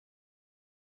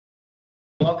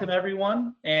Welcome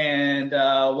everyone, and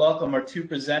welcome our two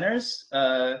presenters,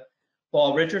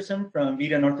 Paul Richardson from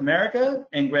VITA North America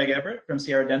and Greg Everett from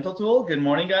Sierra Dental Tool. Good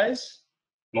morning, guys.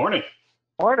 Morning.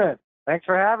 Morning. Thanks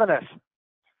for having us.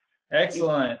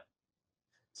 Excellent.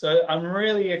 So I'm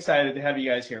really excited to have you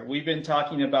guys here. We've been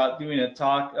talking about doing a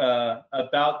talk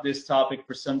about this topic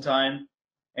for some time,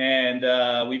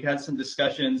 and we've had some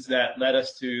discussions that led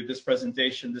us to this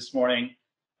presentation this morning.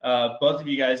 Both of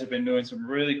you guys have been doing some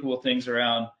really cool things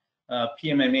around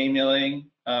PMMA milling.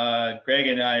 Greg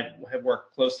and I have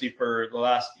worked closely for the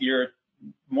last year,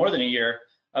 more than a year,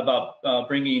 about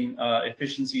bringing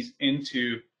efficiencies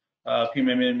into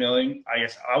PMMA milling. I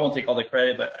guess I won't take all the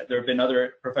credit, but there have been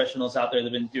other professionals out there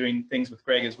that have been doing things with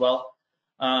Greg as well.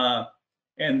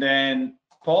 And then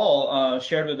Paul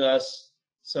shared with us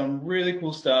some really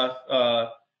cool stuff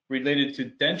related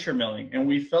to denture milling, and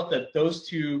we felt that those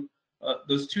two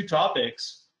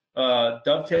topics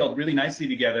dovetailed really nicely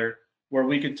together, where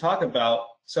we could talk about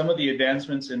some of the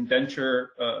advancements in denture,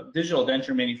 digital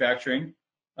denture manufacturing,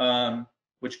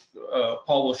 which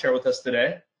Paul will share with us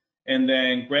today. And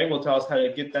then Greg will tell us how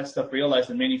to get that stuff realized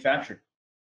and manufactured.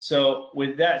 So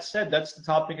with that said, that's the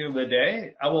topic of the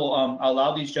day. I will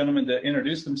allow these gentlemen to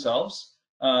introduce themselves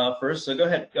first. So go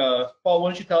ahead, Paul, why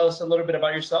don't you tell us a little bit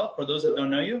about yourself for those that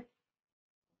don't know you?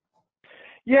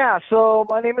 Yeah, so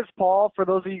my name is Paul. For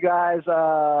those of you guys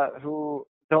who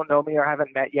don't know me or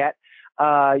haven't met yet,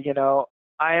 you know,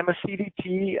 I am a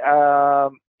CDT.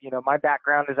 You know, my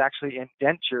background is actually in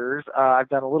dentures. I've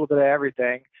done a little bit of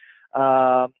everything.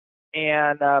 But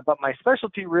my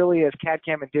specialty really is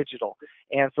CAD/CAM and digital.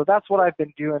 And so that's what I've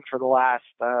been doing for the last,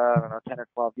 I don't know, 10 or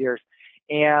 12 years.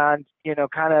 And, you know,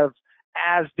 kind of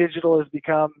as digital has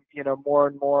become, you know, more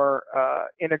and more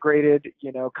integrated,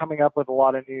 you know, coming up with a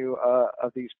lot of new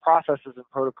of these processes and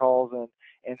protocols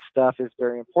and stuff is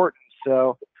very important.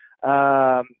 So,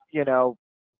 you know,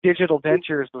 digital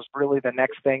dentures was really the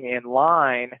next thing in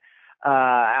line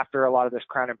after a lot of this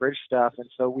crown and bridge stuff. And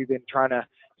so we've been trying to,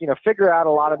 you know, figure out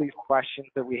a lot of these questions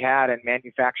that we had, and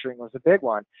manufacturing was a big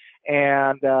one.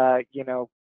 And, you know,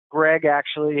 Greg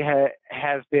actually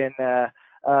has been,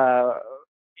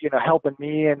 you know, helping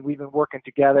me, and we've been working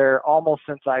together almost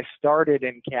since I started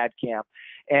in CAD/CAM.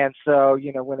 And so,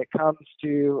 you know, when it comes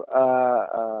to,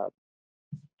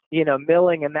 you know,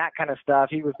 milling and that kind of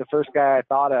stuff, he was the first guy I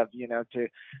thought of, you know, to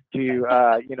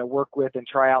you know, work with and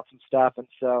try out some stuff. And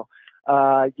so,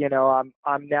 you know,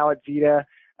 I'm now at VITA,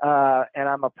 and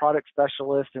I'm a product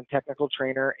specialist and technical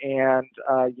trainer, and,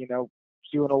 you know,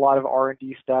 doing a lot of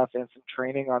R&D stuff and some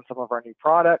training on some of our new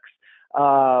products.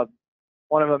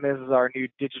 One of them is our new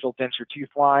digital denture tooth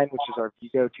line, which is our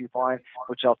VITA tooth line,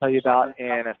 which I'll tell you about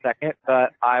in a second.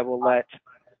 But I will let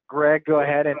Greg go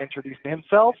ahead and introduce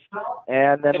himself,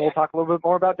 and then we'll talk a little bit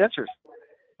more about dentures.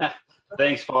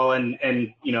 Thanks, Paul.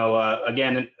 And you know,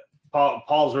 again,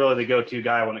 Paul's really the go-to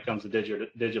guy when it comes to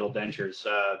digital dentures.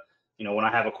 You know, when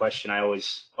I have a question, I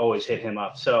always hit him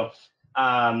up. So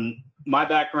my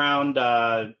background,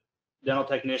 dental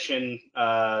technician,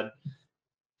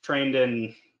 trained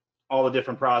in all the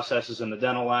different processes in the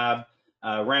dental lab,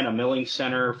 ran a milling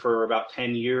center for about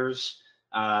 10 years.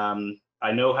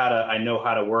 I know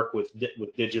how to work with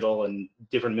digital and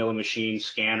different milling machines,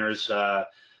 scanners,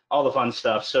 all the fun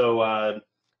stuff. So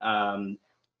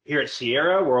here at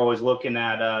Sierra, we're always looking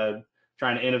at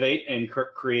trying to innovate and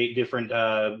create different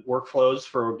workflows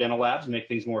for dental labs, make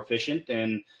things more efficient,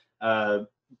 and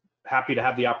happy to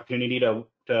have the opportunity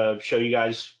to show you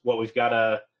guys what we've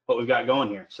got going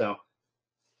here. So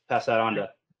pass that on to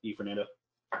you, Fernando.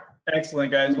 Excellent,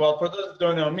 guys. Well, for those that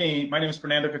don't know me, my name is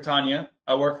Fernando Catania.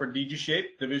 I work for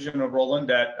DigiShape, division of Roland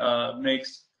that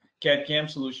makes CAD/CAM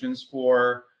solutions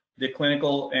for the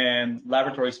clinical and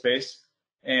laboratory space.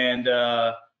 And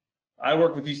I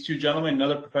work with these two gentlemen and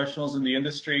other professionals in the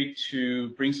industry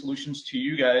to bring solutions to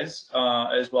you guys,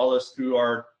 as well as through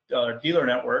our dealer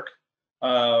network,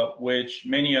 which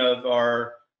many of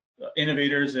our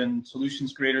innovators and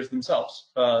solutions creators themselves.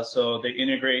 So they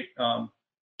integrate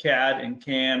CAD and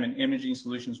CAM and imaging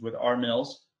solutions with our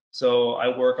mills. So I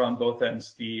work on both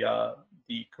ends, the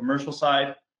commercial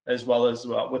side as well as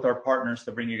with our partners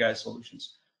to bring you guys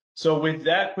solutions. So with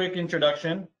that quick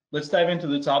introduction, let's dive into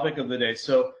the topic of the day.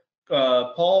 So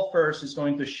Paul first is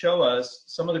going to show us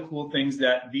some of the cool things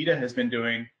that VITA has been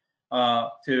doing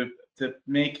to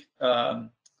make the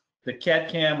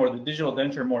CAD/CAM or the digital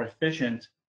denture more efficient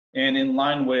and in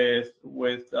line with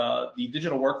the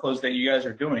digital workflows that you guys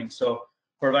are doing. So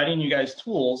providing you guys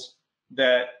tools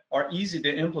that are easy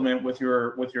to implement with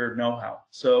your know-how.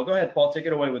 So go ahead, Paul, take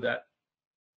it away with that.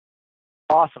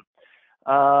 Awesome.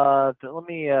 Let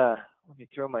me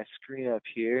throw my screen up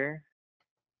here.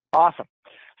 Awesome.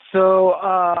 So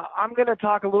I'm going to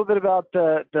talk a little bit about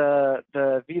the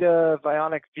VITA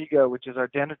Bionic Vigo, which is our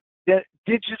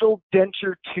digital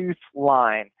denture tooth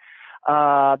line.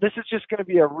 This is just going to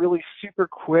be a really super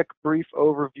quick, brief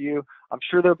overview. I'm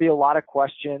sure there'll be a lot of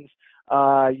questions.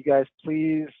 You guys,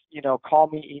 please, call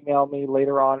me, email me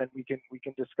later on, and we can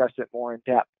discuss it more in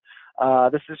depth.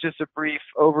 This is just a brief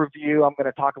overview. I'm going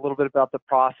to talk a little bit about the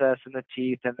process and the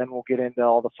teeth, and then we'll get into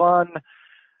all the fun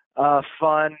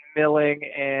milling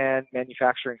and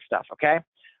manufacturing stuff. Okay,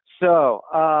 so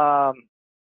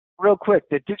real quick,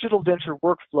 the digital denture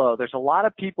workflow. There's a lot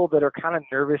of people that are kind of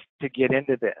nervous to get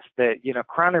into this. That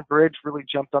Crown and Bridge really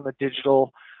jumped on the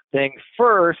digital thing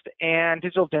first, and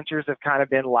digital dentures have kind of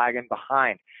been lagging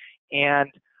behind. And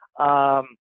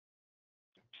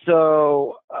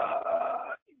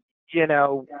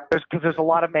there's a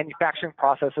lot of manufacturing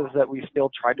processes that we still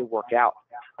try to work out.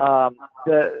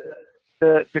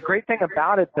 The great thing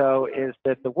about it, though, is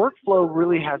that the workflow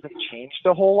really hasn't changed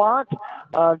a whole lot.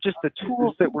 Just the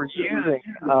tools that we're using,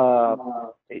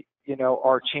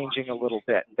 are changing a little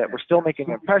bit. That we're still making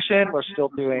an impression, we're still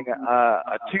doing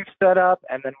a tooth setup,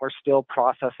 and then we're still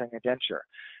processing a denture.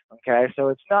 Okay, so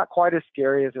it's not quite as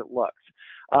scary as it looks.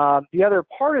 The other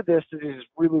part of this that is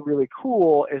really, really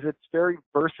cool is it's very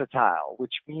versatile,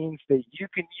 which means that you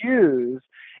can use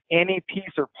any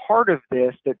piece or part of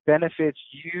this that benefits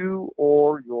you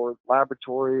or your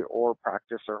laboratory or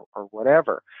practice or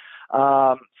whatever.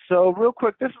 So real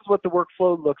quick, this is what the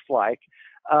workflow looks like.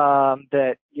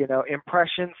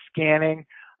 Impression scanning,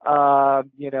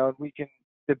 we can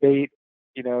debate,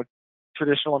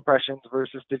 traditional impressions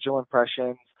versus digital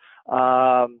impressions.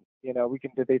 We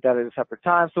can debate that at a separate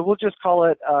time. So we'll just call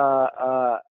it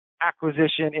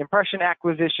impression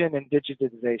acquisition and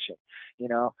digitization.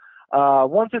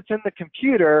 Once it's in the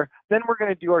computer, then we're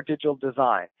going to do our digital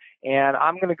design. And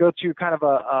I'm going to go to kind of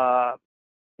a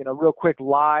real quick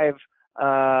live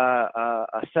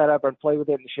a setup and play with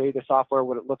it and show you the software,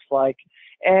 what it looks like.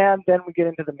 And then we get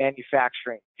into the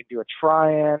manufacturing. You can do a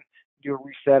try-in, do a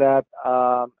reset up,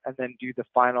 and then do the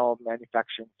final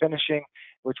manufacturing finishing,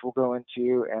 which we'll go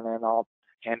into, and then I'll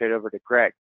hand it over to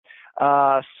Greg.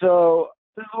 So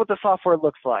this is what the software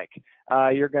looks like.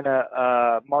 You're going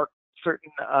to mark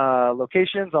certain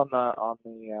locations on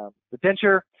the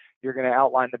denture. You're going to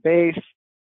outline the base,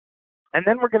 and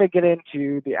then we're going to get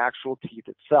into the actual teeth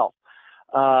itself,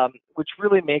 which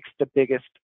really makes the biggest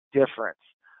difference.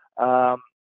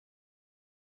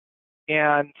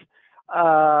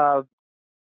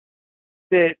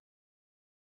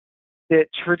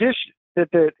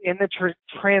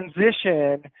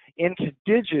 Transition into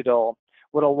digital,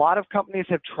 what a lot of companies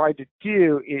have tried to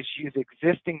do is use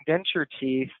existing denture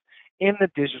teeth in the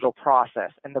digital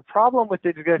process. And the problem with the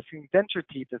existing denture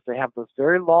teeth is they have those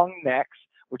very long necks,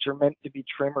 which are meant to be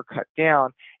trimmed or cut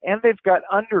down, and they've got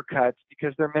undercuts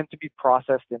because they're meant to be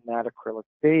processed in that acrylic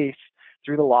base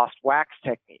through the lost wax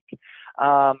technique.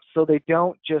 So they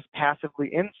don't just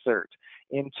passively insert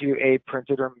into a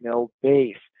printed or milled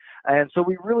base. And so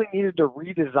we really needed a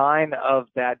redesign of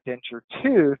that denture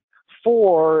tooth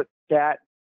for that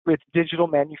with digital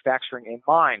manufacturing in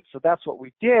mind. So that's what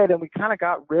we did, and we kind of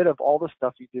got rid of all the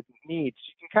stuff you didn't need. So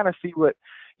you can kind of see what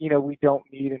we don't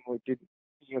need and we didn't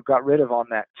got rid of on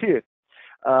that tooth.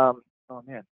 Oh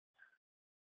man,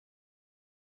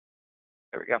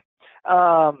 there we go.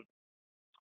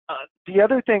 The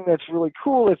other thing that's really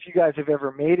cool, if you guys have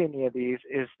ever made any of these,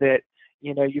 is that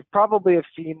you probably have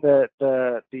seen the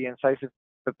incisive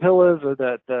papillas or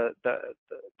the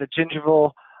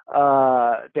gingival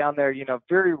down there,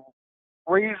 very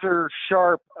razor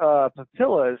sharp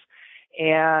papillas,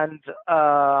 and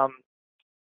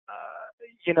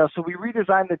so we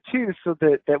redesigned the tooth so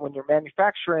that when you're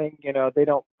manufacturing, they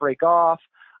don't break off.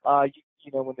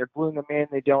 When they're gluing them in,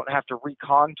 they don't have to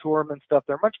recontour them and stuff.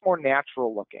 They're much more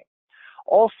natural looking.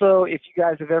 Also, if you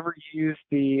guys have ever used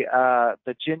the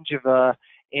gingiva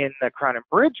in the Crown and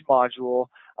Bridge module,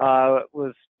 it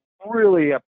was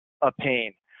really a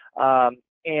pain. But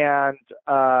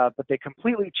they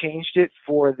completely changed it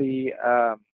for the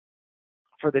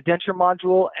denture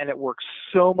module, and it works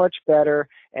so much better,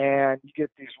 and you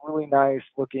get these really nice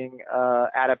looking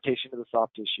adaptation to the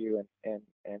soft tissue and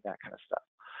that kind of stuff.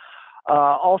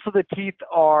 Also, the teeth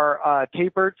are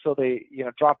tapered, so they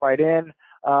drop right in,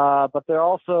 but they're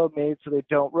also made so they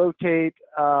don't rotate.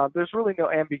 There's really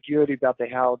no ambiguity about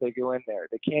how they go in there.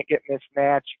 They can't get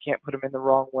mismatched. You can't put them in the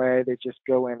wrong way. They just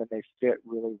go in and they fit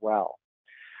really well.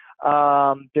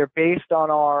 They're based on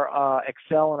our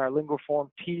Excel and our Linguaform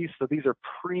teeth, so these are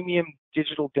premium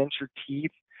digital denture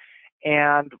teeth.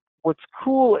 And what's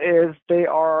cool is they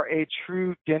are a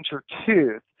true denture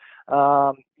tooth.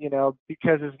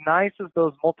 because as nice as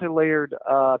those multi-layered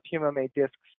PMMA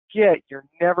discs get, you're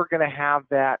never going to have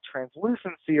that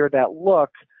translucency or that look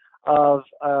of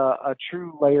a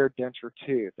true layered denture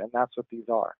tooth, and that's what these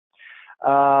are.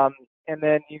 And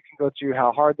then you can go through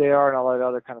how hard they are and all that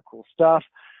other kind of cool stuff.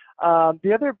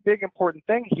 The other big important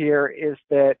thing here is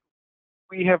that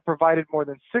we have provided more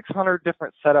than 600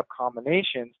 different setup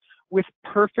combinations with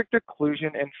perfect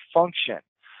occlusion and function.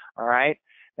 All right.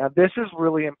 Now this is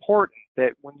really important,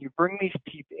 that when you bring these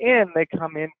teeth in, they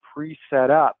come in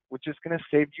pre-set up, which is going to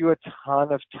save you a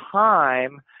ton of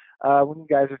time when you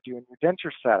guys are doing your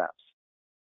denture setups.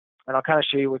 And I'll kind of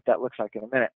show you what that looks like in a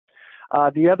minute.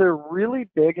 The other really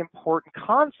big important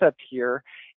concept here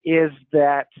is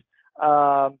that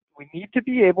we need to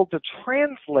be able to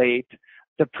translate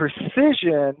the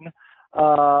precision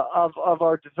of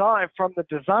our design from the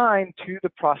design to the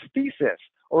prosthesis,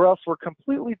 or else we're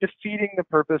completely defeating the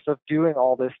purpose of doing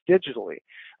all this digitally.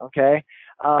 Okay,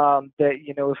 that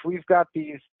if we've got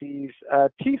these teeth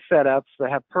setups that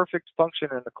have perfect function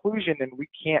and occlusion, and we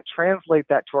can't translate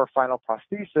that to our final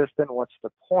prosthesis, then what's the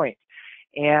point?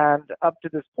 And up to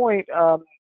this point,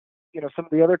 some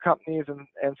of the other companies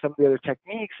and some of the other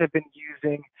techniques have been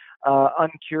using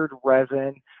uncured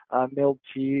resin, milled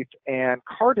teeth, and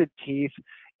carded teeth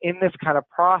in this kind of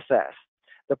process.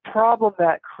 The problem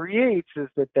that creates is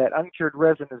that uncured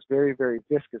resin is very, very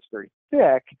viscous, very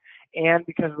thick, and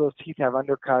because those teeth have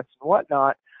undercuts and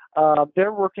whatnot,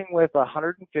 they're working with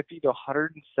 150 to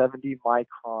 170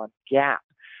 micron gap.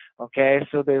 Okay,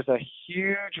 so there's a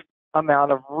huge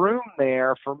amount of room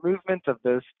there for movement of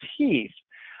those teeth.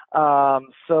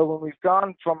 So when we've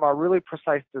gone from a really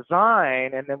precise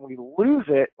design and then we lose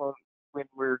it when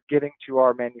we're getting to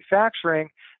our manufacturing,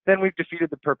 then we've defeated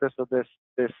the purpose of this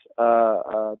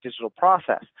digital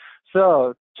process.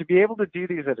 So to be able to do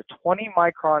these at a 20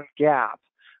 micron gap,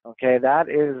 okay,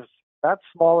 that's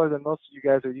smaller than most of you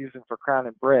guys are using for crown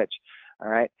and bridge, all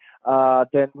right,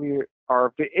 then we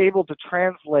are able to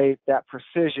translate that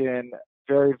precision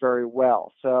very, very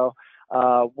well. So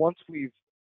once we've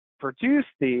produced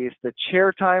these, the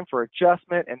chair time for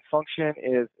adjustment and function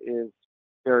is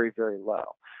very, very low.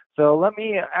 So let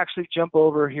me actually jump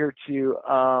over here to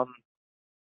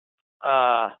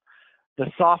the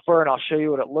software, and I'll show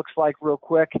you what it looks like real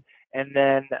quick, and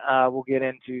then we'll get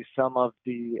into some of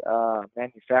the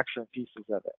manufacturing pieces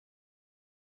of it.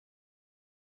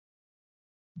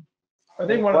 I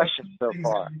think one of the things that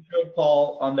you showed,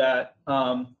 Paul, on that,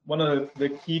 one of the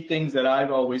key things that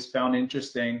I've always found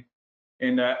interesting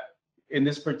in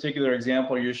this particular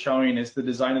example you're showing is the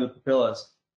design of the papillas,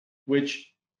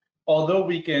 which, although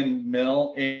we can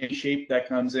mill any shape that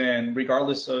comes in,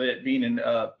 regardless of it being in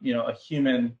a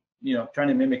human, trying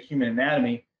to mimic human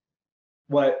anatomy,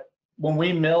 when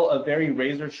we mill a very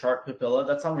razor sharp papilla,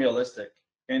 that's unrealistic.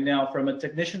 And now, from a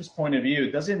technician's point of view,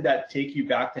 doesn't that take you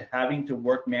back to having to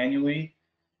work manually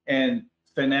and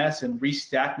finesse and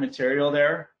restack material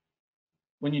there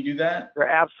when you do that?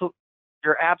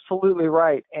 You're absolutely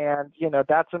right, and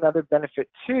that's another benefit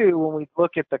too when we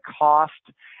look at the cost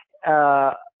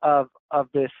of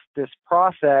this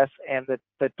process and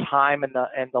the time and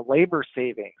the labor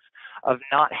savings of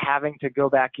not having to go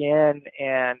back in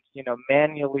and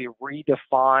manually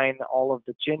redefine all of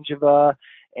the gingiva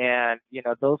and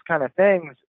those kind of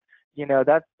things.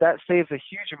 That saves a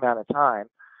huge amount of time.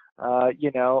 I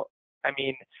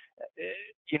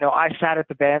sat at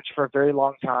the bench for a very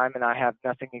long time, and I have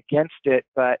nothing against it,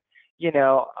 but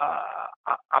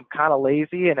I'm kind of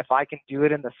lazy, and if I can do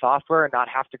it in the software and not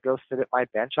have to go sit at my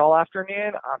bench all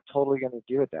afternoon, I'm totally going to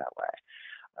do it that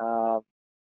way.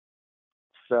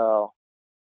 So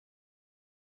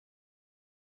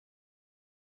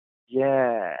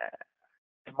yeah,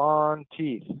 come on,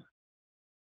 teeth.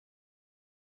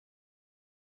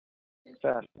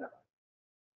 Fast.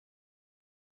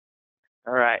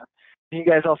 All right, can you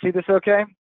guys all see this okay?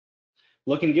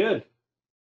 Looking good.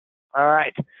 All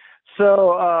right.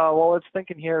 So well, let's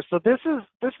thinking here. So this is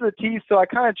the teeth. So I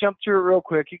kind of jumped through it real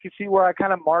quick. You can see where I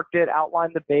kind of marked it,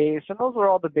 outlined the base, and those are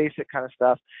all the basic kind of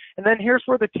stuff. And then here's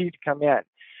where the teeth come in.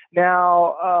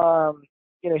 Now,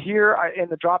 here in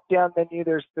the drop-down menu,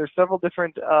 there's several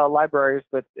different libraries,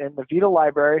 but in the VITA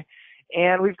library,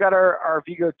 and we've got our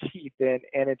Vigo teeth, and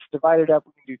it's divided up.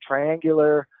 We can do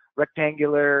triangular,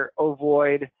 rectangular,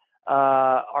 ovoid.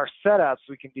 Our setups,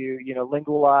 we can do,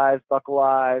 lingualized,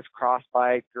 buccalized,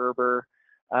 crossbite, Gerber,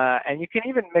 and you can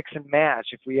even mix and match.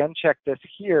 If we uncheck this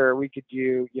here, we could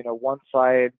do, one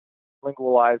side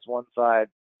lingualized, one side,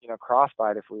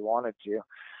 crossbite if we wanted to.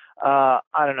 I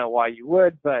don't know why you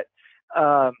would, but,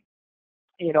 all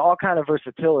kind of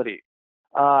versatility.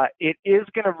 It is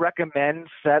going to recommend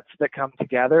sets that come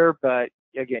together, but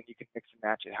again, you can mix and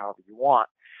match it however you want.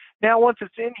 Now, once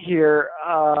it's in here,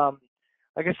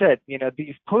 like I said,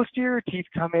 these posterior teeth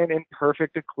come in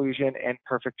perfect occlusion and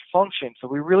perfect function, so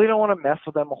we really don't want to mess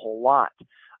with them a whole lot.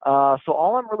 So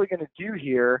all I'm really going to do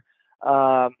here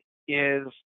is,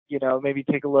 maybe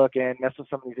take a look and mess with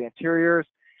some of these anteriors.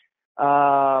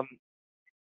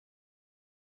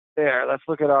 There, let's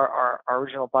look at our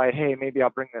original bite. Hey, maybe I'll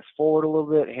bring this forward a little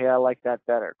bit. Hey, I like that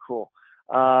better. Cool.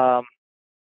 And,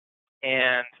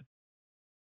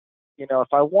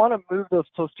 if I want to move those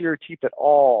posterior teeth at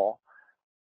all,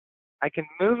 I can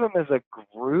move them as a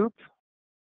group,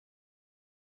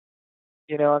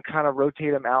 and kind of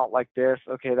rotate them out like this.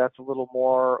 Okay, that's a little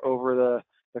more over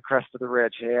the crest of the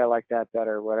ridge. Hey, I like that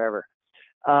better, whatever.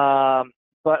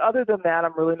 But other than that,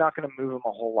 I'm really not going to move them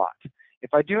a whole lot.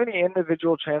 If I do any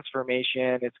individual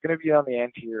transformation, it's going to be on the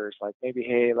anteriors. Like maybe,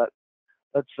 hey, let's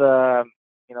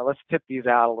tip these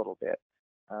out a little bit,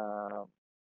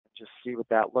 just see what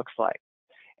that looks like.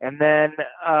 And then,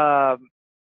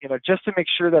 just to make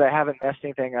sure that I haven't messed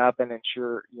anything up and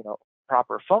ensure,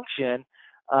 proper function,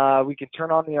 we can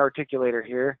turn on the articulator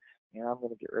here. I'm going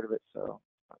to get rid of it so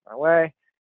it's not my way,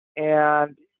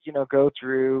 and go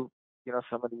through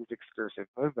some of these excursive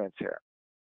movements here.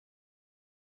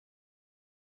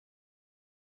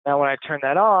 Now, when I turn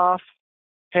that off,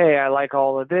 hey, I like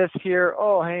all of this here.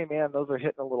 Oh, hey, man, those are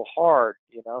hitting a little hard,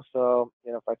 So,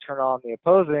 if I turn on the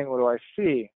opposing, what do I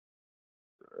see?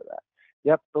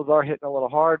 Yep, those are hitting a little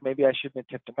hard. Maybe I shouldn't have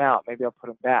tipped them out. Maybe I'll put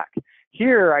them back.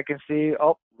 Here, I can see,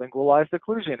 oh, lingualized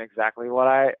occlusion, exactly what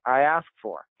I asked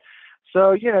for.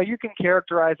 So, you can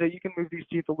characterize it. You can move these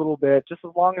teeth a little bit, just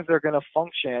as long as they're going to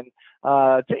function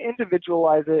to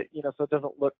individualize it, so it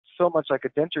doesn't look so much like a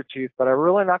denture tooth, but I'm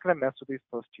really not going to mess with these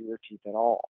posterior teeth at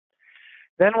all.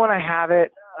 Then when I have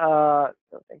it,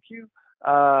 thank you,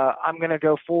 I'm going to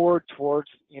go forward towards,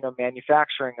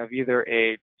 manufacturing of either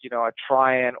a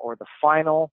try-in or the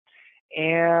final.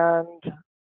 And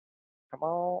come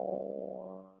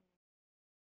on.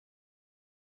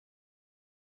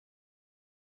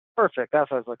 Perfect, that's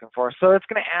what I was looking for. So it's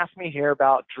going to ask me here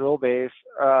about drill base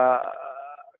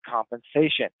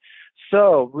compensation.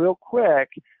 So real quick,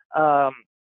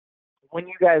 when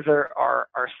you guys are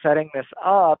setting this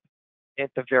up at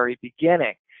the very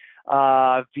beginning,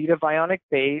 VITA Bionic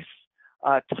base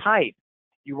type,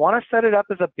 you want to set it up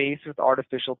as a base with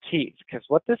artificial teeth, because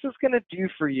what this is going to do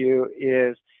for you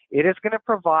is it is going to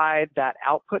provide that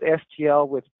output STL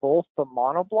with both the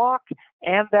monoblock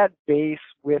and that base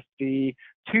with the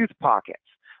tooth pockets.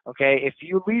 Okay, if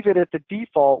you leave it at the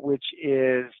default, which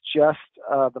is just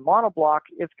the monoblock,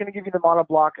 it's going to give you the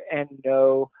monoblock and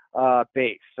no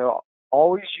base. So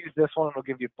always use this one, it'll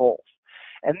give you both.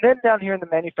 And then down here in the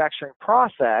manufacturing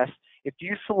process, if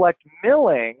you select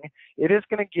milling, it is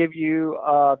going to give you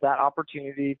that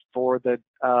opportunity for the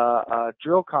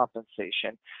drill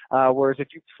compensation, whereas if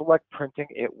you select printing,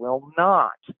 it will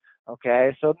not.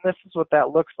 Okay, so this is what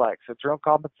that looks like. So drill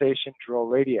compensation, drill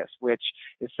radius, which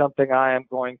is something I am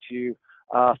going to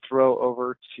throw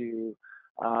over to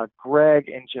Greg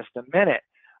in just a minute.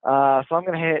 So I'm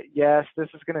going to hit yes. This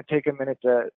is going to take a minute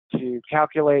to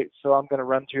calculate, so I'm going to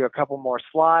run through a couple more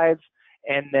slides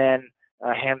and then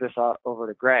hand this over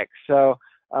to Greg. So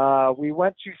we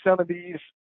went through some of these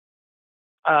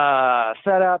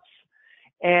setups,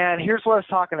 and here's what I was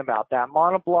talking about, that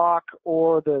monoblock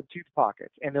or the tooth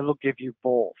pockets, and it'll give you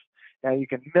both. Now you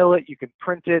can mill it, you can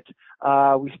print it.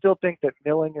 We still think that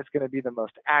milling is going to be the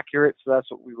most accurate, so that's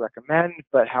what we recommend,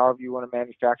 but however you want to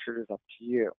manufacture it is up to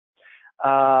you.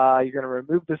 You're going to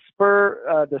remove the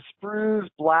sprues,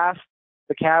 blast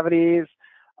the cavities,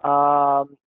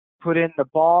 put in the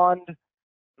bond,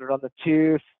 put it on the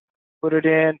tooth, put it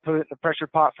in the pressure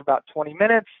pot for about 20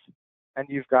 minutes, and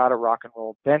you've got a rock and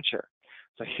roll denture.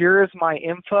 So here is my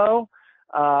info.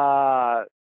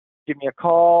 Give me a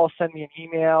call, send me an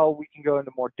email. We can go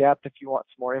into more depth if you want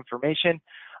some more information.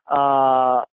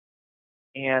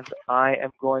 And I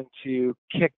am going to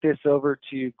kick this over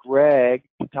to Greg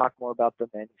to talk more about the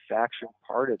manufacturing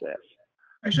part of this.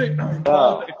 Actually,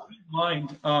 Paul,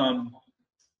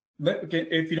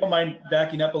 if you don't mind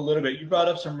backing up a little bit, you brought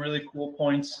up some really cool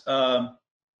points.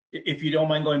 If you don't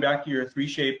mind going back to your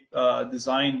 3-shape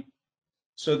design,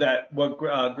 so that what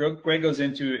Greg goes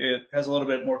into, it has a little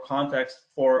bit more context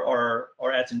for our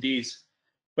attendees.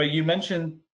 But you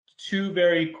mentioned two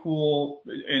very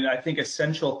think and I think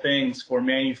essential things for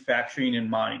manufacturing in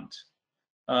mind.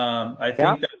 I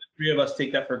think that the three of us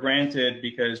take that for granted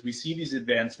because we see these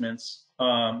advancements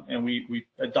and we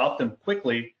adopt them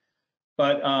quickly.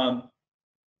 But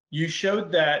you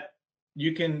showed that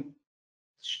you can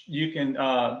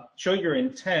show your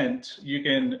intent. You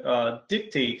can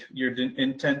dictate your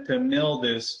intent to mill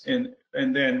this, and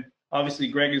then obviously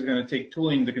Greg is going to take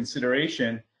tooling into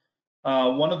consideration.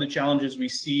 One of the challenges we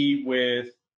see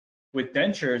with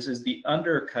dentures is the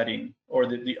undercutting, or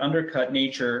the undercut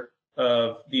nature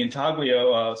of the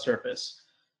intaglio surface.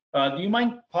 Do you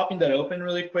mind popping that open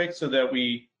really quick so that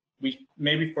we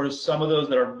maybe for some of those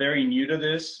that are very new to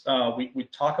this, we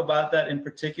talk about that in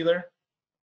particular?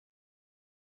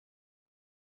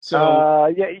 So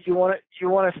yeah, you want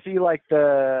to see like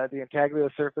the intaglio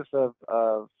surface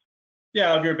of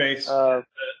yeah, of your base.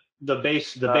 The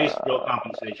base drill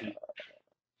compensation.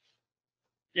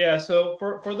 Yeah, so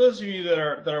for those of you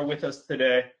that are with us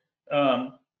today,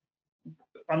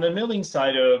 on the milling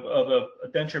side of a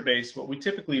denture base, what we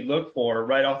typically look for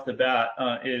right off the bat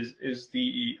is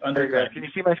the undercut. Can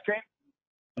you see my screen?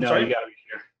 No, sorry? you got to be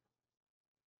sure.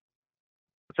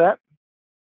 What's that?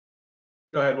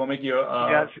 Go ahead. We'll make you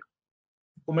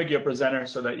a presenter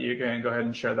so that you can go ahead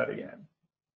and share that again.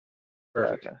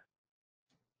 Perfect. Okay.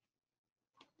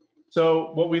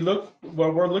 So what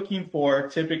we're looking for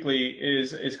typically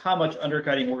is how much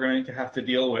undercutting we're going to have to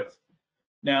deal with.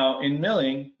 Now in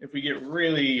milling, if we get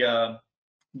really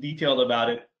detailed about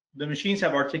it, the machines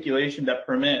have articulation that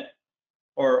permit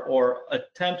or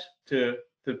attempt to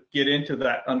get into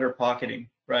that under pocketing,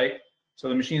 right? So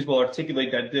the machines will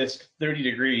articulate that disc 30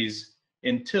 degrees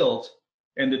in tilt,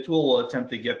 and the tool will attempt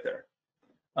to get there.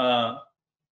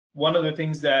 One of the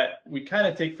things that we kind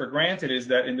of take for granted is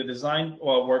that in the design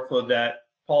workflow that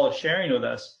Paul is sharing with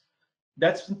us,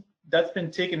 that's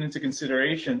been taken into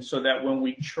consideration so that when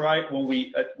we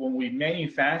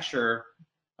manufacture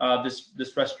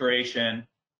this restoration,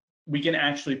 we can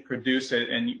actually produce it,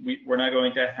 and we're not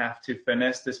going to have to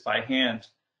finesse this by hand.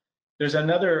 There's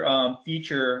another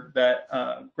feature that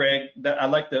Greg, that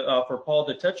I'd like for Paul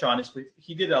to touch on, is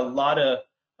he did a lot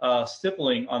of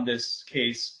stippling on this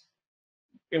case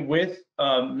with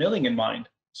milling in mind,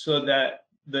 so that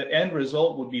the end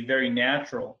result would be very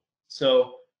natural.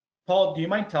 So Paul, do you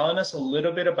mind telling us a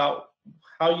little bit about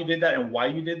how you did that and why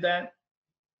you did that?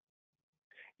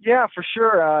 Yeah, for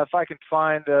sure. If I can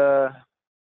find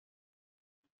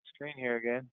screen here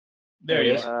again. There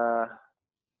you go.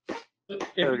 If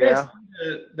you guys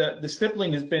see the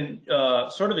stippling has been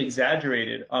sort of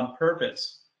exaggerated on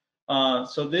purpose.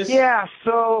 So this. Yeah,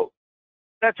 so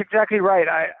that's exactly right.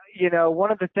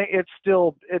 One of the things, it's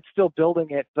still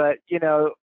building it, but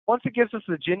once it gives us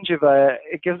the gingiva,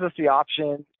 it gives us the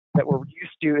option that we're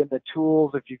used to in the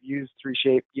tools. If you've used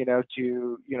 3Shape,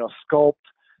 to sculpt,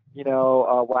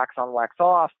 wax on, wax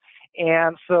off.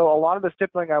 And so a lot of the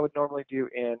stippling I would normally do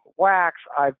in wax,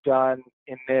 I've done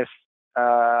in this,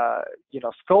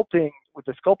 sculpting with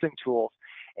the sculpting tools.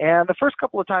 And the first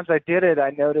couple of times I did it,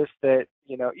 I noticed that,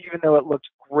 even though it looked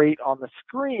great on the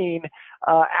screen,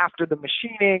 after the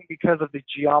machining, because of the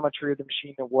geometry of the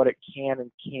machine and what it can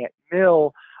and can't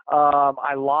mill,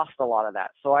 I lost a lot of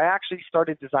that. So I actually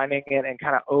started designing it and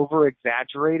kind of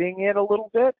over-exaggerating it a little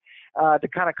bit to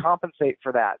kind of compensate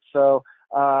for that. So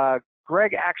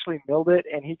Greg actually milled it,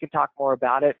 and he can talk more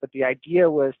about it, but the idea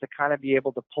was to kind of be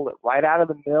able to pull it right out of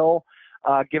the mill,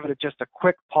 give it just a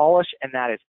quick polish, and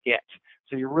that is it.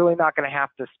 So you're really not going to have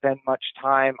to spend much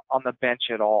time on the bench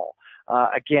at all.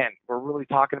 Again, we're really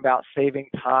talking about saving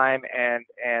time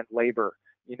and labor,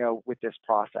 with this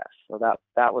process. So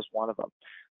that was one of them.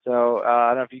 So I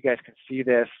don't know if you guys can see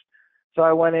this. So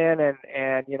I went in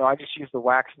and I just used the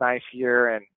wax knife here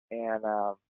and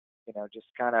just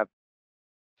kind of,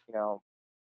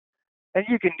 and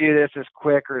you can do this as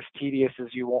quick or as tedious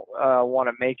as you want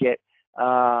to make it,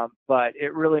 but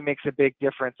it really makes a big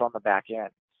difference on the back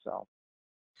end. So.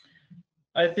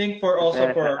 I think for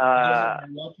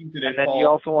watching today, and then Paul, you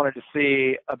also wanted to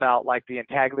see about like the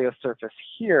intaglio surface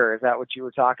here. Is that what you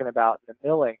were talking about in the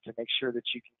milling, to make sure that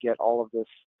you can get all of this,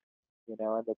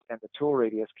 and the tool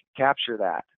radius can capture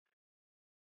that?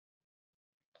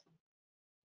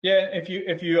 Yeah, if you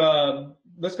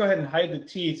let's go ahead and hide the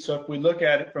teeth. So if we look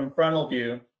at it from frontal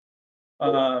view,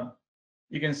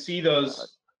 you can see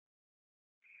those.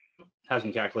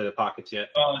 Hasn't calculated pockets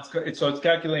yet. Oh, so it's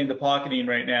calculating the pocketing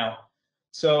right now.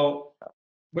 So,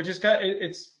 which is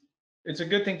it's a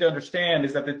good thing to understand,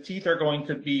 is that the teeth are going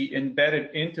to be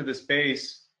embedded into the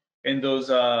space, and those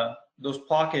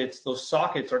pockets, those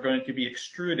sockets are going to be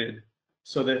extruded,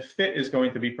 so the fit is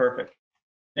going to be perfect.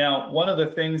 Now, one of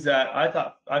the things that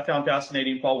I found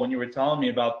fascinating, Paul, when you were telling me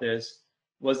about this,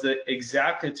 was the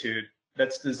exactitude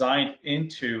that's designed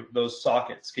into those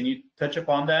sockets. Can you touch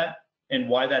upon that and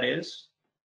why that is?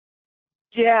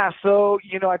 Yeah, so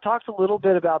I talked a little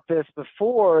bit about this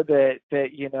before that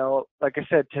like I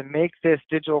said, to make this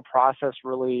digital process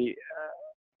really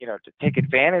to take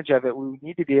advantage of it, we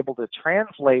need to be able to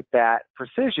translate that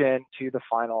precision to the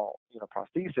final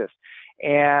prosthesis.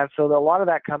 And so a lot of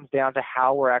that comes down to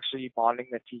how we're actually bonding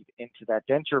the teeth into that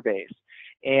denture base.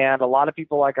 And a lot of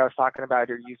people, like I was talking about,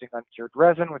 are using uncured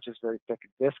resin, which is very thick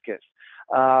and viscous.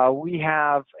 We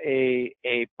have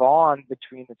a bond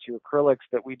between the two acrylics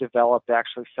that we developed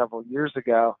actually several years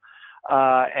ago,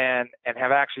 and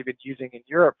have actually been using in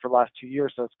Europe for the last 2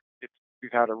 years. So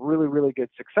we've had a really, really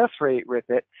good success rate with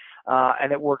it,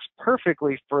 and it works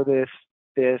perfectly for this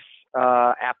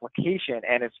application.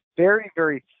 And it's very,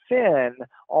 very thin,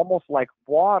 almost like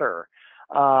water,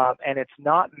 and it's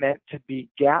not meant to be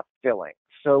gap filling.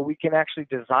 So we can actually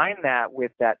design that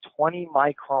with that 20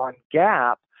 micron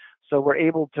gap, so we're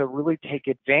able to really take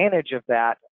advantage of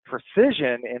that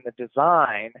precision in the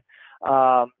design,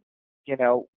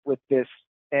 with this,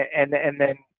 and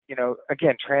then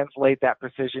again, translate that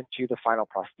precision to the final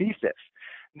prosthesis.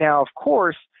 Now, of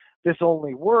course, this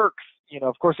only works,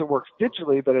 of course it works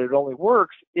digitally, but it only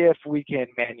works if we can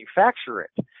manufacture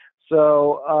it.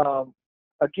 So,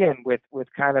 again, with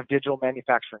kind of digital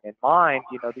manufacturing in mind,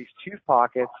 these tooth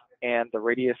pockets and the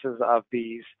radiuses of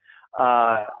these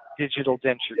digital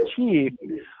denture teeth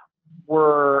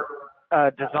were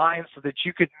designed so that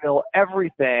you could mill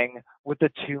everything with a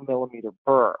 2 millimeter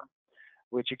burr,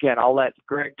 which again, I'll let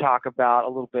Greg talk about a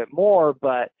little bit more,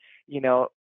 but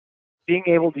being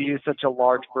able to use such a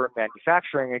large burr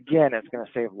manufacturing, again, it's going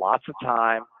to save lots of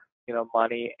time,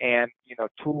 money, and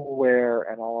tool wear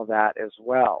and all of that as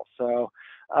well. So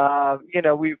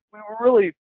we were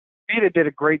really, VITA did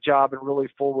a great job and really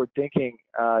forward thinking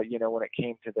when it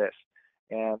came to this.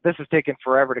 And this has taken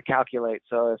forever to calculate,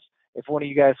 so if one of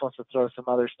you guys wants to throw some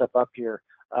other stuff up here,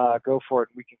 go for it,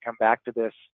 and we can come back to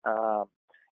this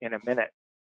in a minute.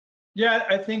 Yeah,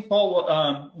 I think,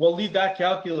 Paul, we'll leave that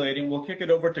calculating. We'll kick it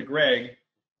over to Greg,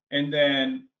 and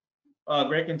then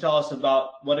Greg can tell us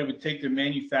about what it would take to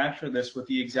manufacture this with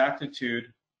the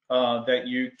exactitude that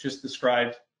you just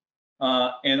described.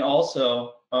 And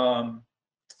also,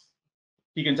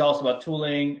 he can tell us about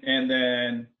tooling, and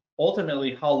then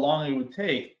ultimately how long it would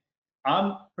take.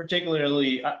 I'm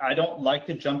particularly, I don't like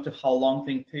to jump to how long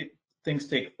things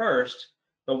take first,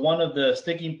 but one of the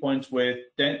sticking points with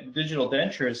digital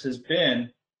dentures has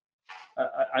been,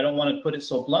 I don't want to put it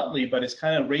so bluntly, but it's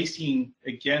kind of racing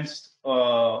against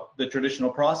the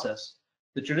traditional process.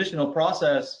 The traditional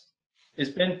process has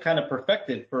been kind of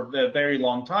perfected for a very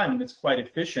long time, and it's quite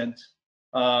efficient.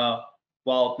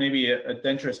 While maybe a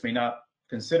denturist may not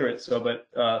consider it so, but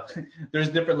there's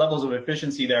different levels of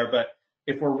efficiency there. But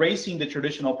if we're racing the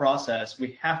traditional process,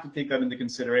 we have to take that into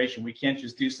consideration. We can't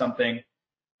just do something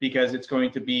because it's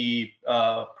going to be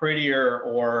prettier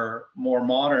or more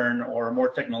modern or more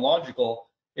technological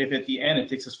if at the end it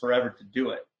takes us forever to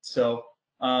do it. So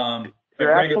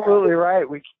you're absolutely right.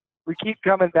 We keep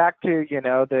coming back to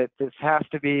that this has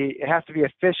to be,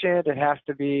 efficient, it has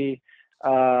to be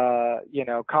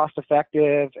cost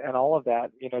effective and all of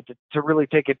that, to really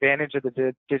take advantage of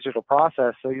the digital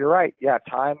process. So you're right. Yeah,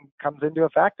 time comes into a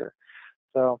factor.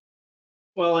 So.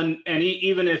 Well, and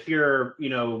even if you're,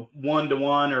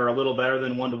 1-to-1 or a little better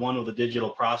than 1-to-1 with a digital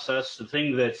process, the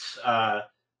thing that's,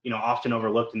 often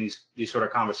overlooked in these sort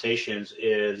of conversations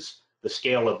is the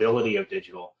scalability of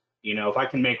digital. If I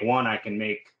can make one, I can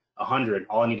make 100.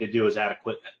 All I need to do is add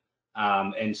equipment.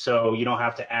 And so you don't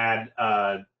have to add,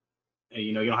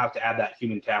 you don't have to add that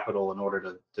human capital in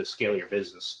order to scale your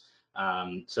business.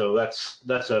 So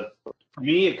for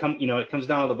me, it comes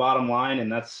down to the bottom line,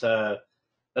 and that's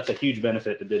a huge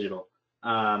benefit to digital.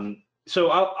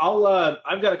 So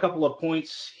I've got a couple of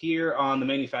points here on the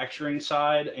manufacturing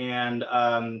side, and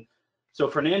so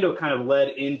Fernando kind of led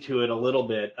into it a little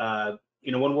bit.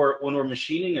 When we're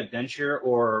machining a denture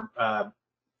or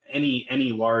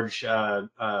any large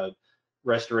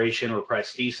restoration or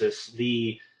prosthesis,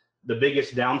 the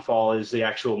biggest downfall is the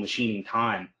actual machining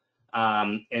time.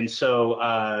 And so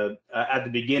at the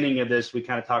beginning of this, we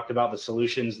kind of talked about the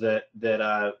solutions that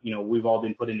we've all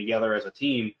been putting together as a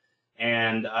team,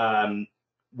 and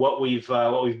what we've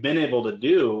been able to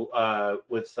do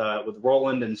with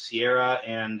Roland and Sierra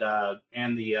and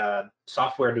the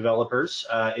software developers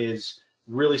is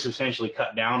really substantially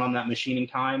cut down on that machining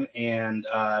time and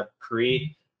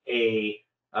create a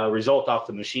result off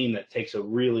the machine that takes a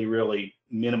really, really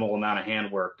minimal amount of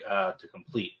handwork to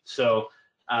complete. So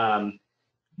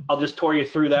I'll just tour you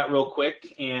through that real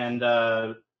quick, and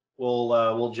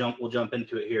we'll jump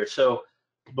into it here. So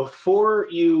before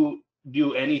you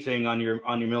do anything on your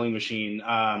milling machine,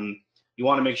 you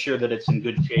want to make sure that it's in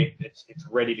good shape. It's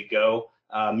ready to go.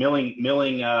 Milling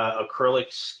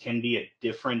acrylics can be a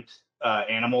different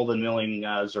animal than milling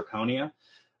zirconia.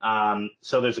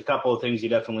 So there's a couple of things you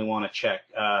definitely want to check.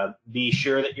 Be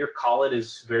sure that your collet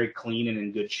is very clean and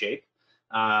in good shape.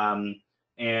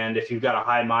 And if you've got a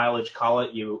high mileage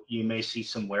collet, you may see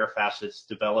some wear facets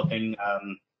developing.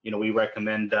 We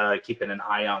recommend keeping an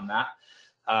eye on that.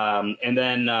 And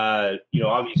then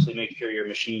obviously make sure your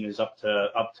machine is up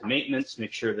to maintenance.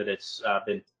 Make sure that it's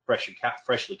been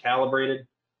freshly calibrated.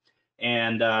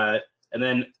 And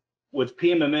then with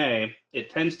PMMA,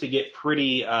 it tends to get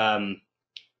pretty.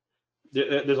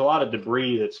 There's a lot of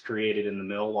debris that's created in the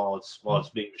mill while it's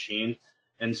being machined,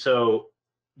 and so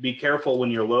be careful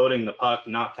when you're loading the puck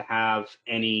not to have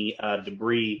any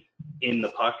debris in the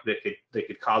puck that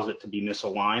could cause it to be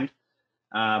misaligned.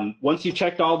 Once you've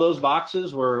checked all those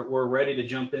boxes, we're ready to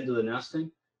jump into the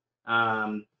nesting.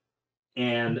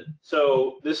 And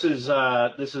so this is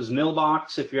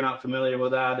Millbox. If you're not familiar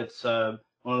with that, it's one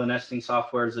of the nesting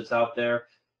softwares that's out there.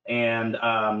 And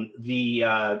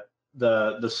the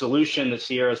solution that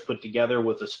Sierra's put together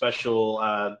with a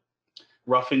special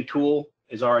roughing tool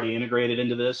is already integrated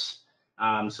into this.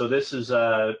 So this is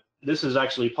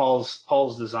actually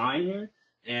Paul's design here,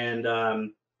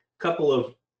 and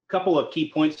couple of key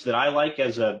points that I like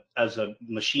as a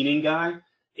machining guy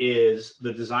is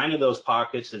the design of those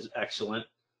pockets is excellent.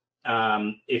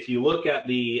 If you look at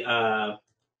the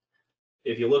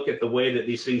way that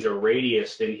these things are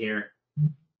radiused in here,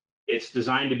 it's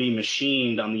designed to be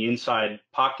machined on the inside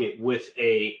pocket with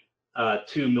a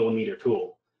 2mm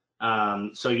tool.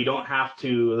 So you don't have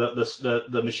to,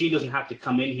 the machine doesn't have to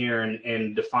come in here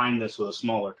and define this with a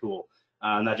smaller tool.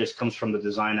 And that just comes from the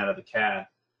design out of the CAD.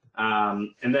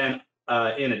 And then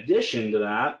in addition to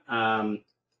that,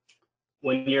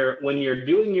 when you're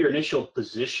doing your initial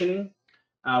positioning,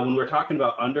 when we were talking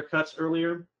about undercuts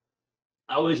earlier,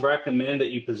 I always recommend that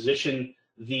you position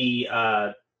the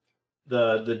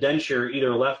denture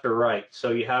either left or right.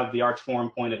 So you have the arch form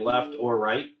pointed left or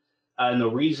right. And the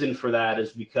reason for that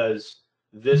is because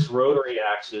this rotary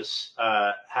axis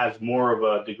has more of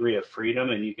a degree of freedom,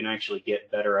 and you can actually get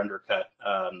better undercut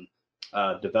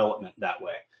development that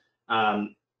way.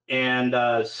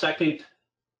 Second,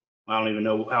 I don't even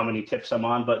know how many tips I'm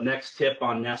on, but next tip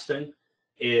on nesting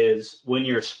is when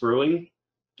you're screwing,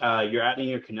 you're adding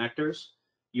your connectors,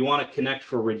 you want to connect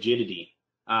for rigidity.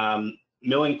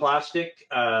 Milling plastic,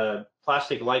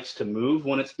 plastic likes to move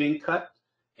when it's being cut.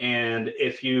 And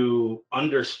if you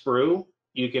undersprue,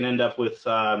 you can end up with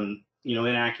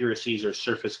inaccuracies or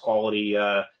surface quality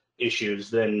issues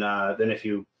than if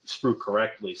you sprue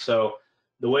correctly. So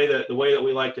the way that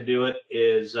we like to do it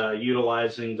is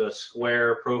utilizing the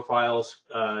square profiles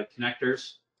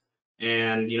connectors,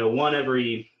 and one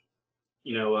every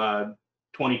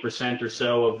 20% or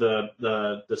so of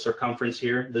the circumference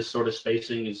here. This sort of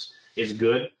spacing is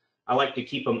good. I like to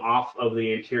keep them off of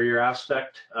the interior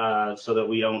aspect so that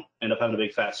we don't end up having a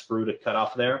big fat sprue to cut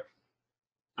off there.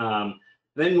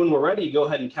 Then when we're ready, go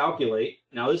ahead and calculate.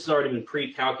 Now this has already been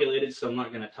pre-calculated, so I'm not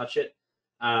going to touch it.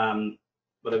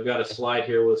 But I've got a slide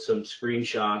here with some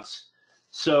screenshots.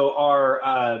 So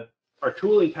our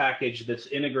tooling package that's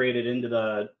integrated into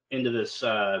this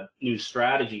new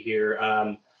strategy here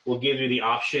will give you the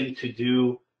option to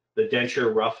do the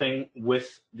denture roughing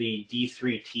with the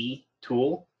D3T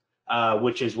tool,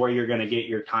 which is where you're going to get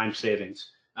your time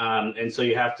savings. And so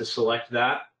you have to select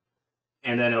that,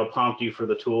 and then it'll prompt you for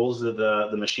the tools that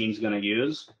the machine's going to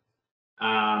use.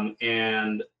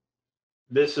 And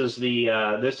this is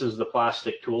the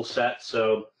plastic tool set.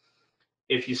 So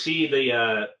if you see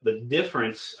the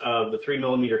difference of the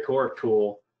 3mm torque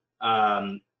tool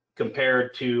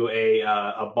compared to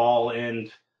a ball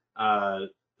end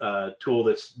tool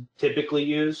that's typically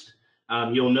used,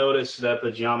 you'll notice that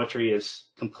the geometry is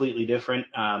completely different.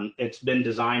 It's been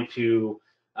designed to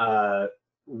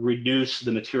reduce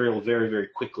the material very, very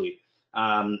quickly.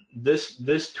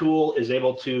 This tool is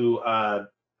able to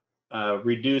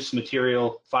reduce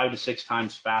material 5 to 6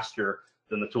 times faster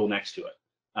than the tool next to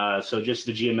it. So just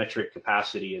the geometric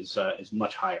capacity is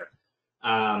much higher.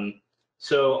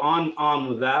 So on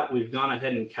with that, we've gone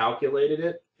ahead and calculated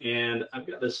it, and I've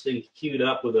got this thing queued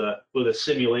up with a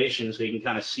simulation so you can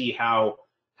kind of see how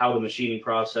the machining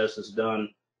process is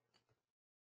done.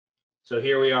 So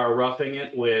here we are roughing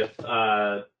it with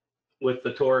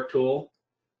the torque tool,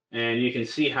 and you can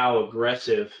see how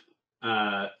aggressive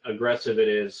it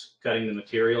is cutting the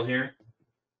material here.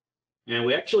 And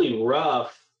we actually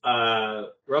rough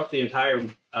the entire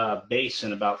base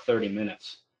in about 30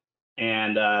 minutes.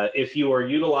 And if you are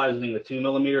utilizing the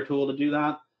 2mm tool to do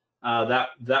that,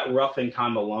 that roughing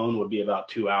time alone would be about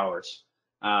 2 hours.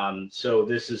 So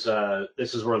this is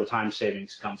where the time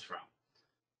savings comes from.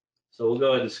 So we'll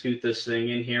go ahead and scoot this thing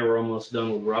in here. We're almost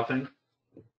done with roughing.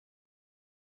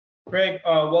 Greg,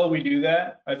 while we do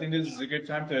that, I think this is a good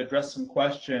time to address some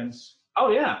questions.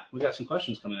 Oh yeah, we got some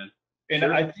questions coming in. And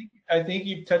sure. I think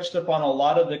you've touched upon a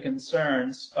lot of the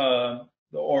concerns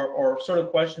or sort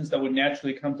of questions that would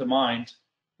naturally come to mind.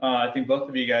 I think both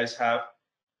of you guys have.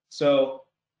 So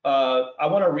I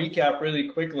want to recap really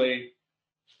quickly.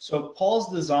 So Paul's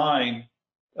design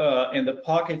and the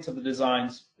pockets of the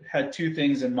designs had two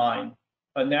things in mind: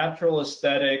 a natural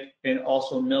aesthetic and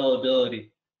also millability.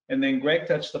 And then Greg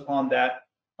touched upon that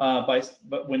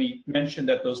but when he mentioned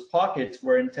that those pockets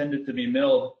were intended to be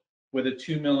milled with a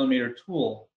 2mm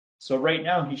tool. So right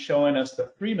now he's showing us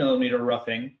the 3mm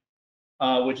roughing,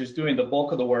 which is doing the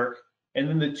bulk of the work, and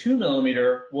then the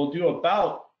 2mm will do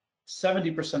about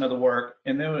 70% of the work,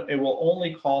 and then it will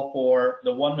only call for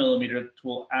the 1mm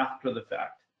tool after the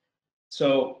fact.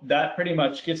 So that pretty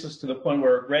much gets us to the point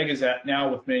where Greg is at now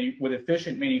with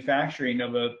efficient manufacturing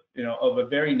of a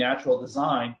very natural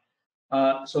design.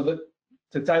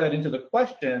 To tie that into the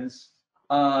questions,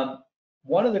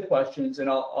 one of the questions, and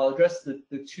I'll address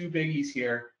the two biggies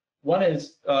here. One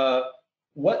is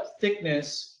what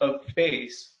thickness of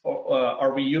base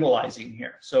are we utilizing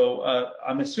here? So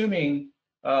I'm assuming,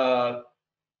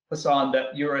 Hassan,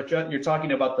 that you're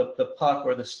talking about the puck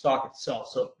or the stock itself.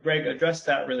 So Greg, address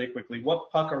that really quickly. What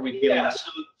puck are we dealing with?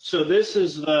 So this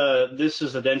is the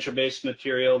denture-based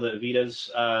material that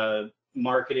VITA's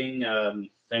marketing.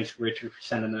 Thanks, Richard, for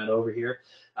sending that over here.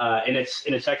 And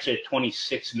it's actually a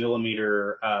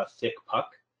 26mm thick puck.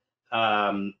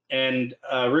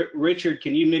 Richard,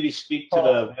 can you maybe speak to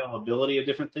the availability of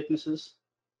different thicknesses?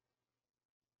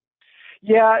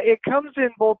 Yeah, it comes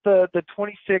in both the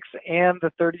 26 and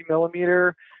the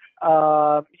 30mm.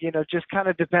 Just kind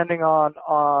of depending on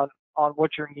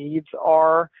what your needs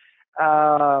are.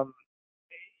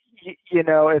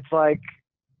 It's like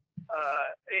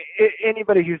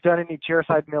anybody who's done any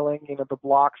chairside milling, the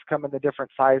blocks come in the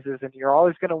different sizes, and you're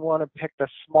always going to want to pick the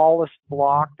smallest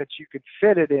block that you could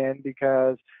fit it in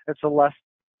because it's the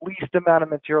least amount of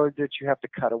material that you have to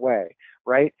cut away,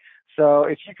 right? So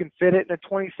if you can fit it in a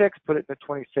 26, put it in a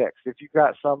 26. If you've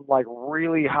got some like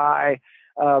really high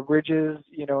ridges,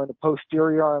 in the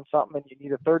posterior on something, and you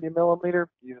need a 30mm,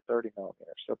 use a 30mm.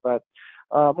 So, but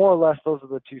more or less, those are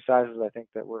the two sizes I think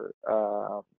that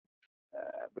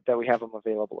that we have them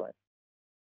available in.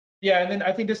 Yeah, and then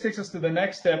I think this takes us to the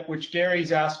next step, which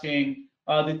Gary's asking.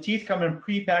 The teeth come in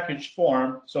prepackaged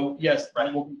form. So yes,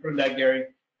 we'll confirm that, Gary.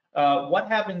 What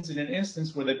happens in an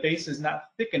instance where the base is not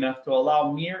thick enough to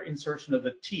allow mere insertion of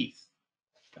the teeth?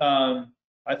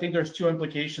 I think there's two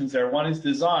implications there. One is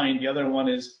design, the other one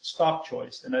is stock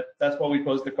choice, and that's why we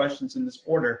pose the questions in this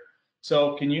order.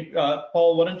 So can you,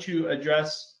 Paul, why don't you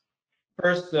address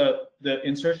first the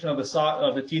insertion of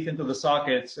the teeth into the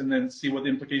sockets, and then see what the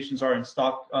implications are in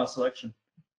stock selection.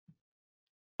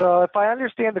 So if I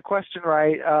understand the question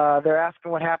right, they're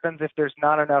asking what happens if there's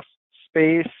not enough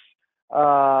space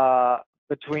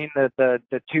between the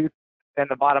tooth and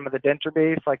the bottom of the denture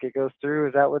base, like it goes through.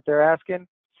 Is that what they're asking?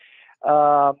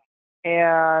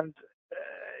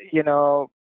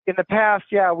 In the past,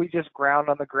 yeah, we just ground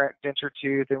on the denture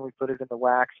tooth and we put it in the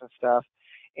wax and stuff.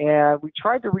 And we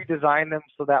tried to redesign them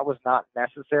so that was not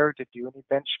necessary to do any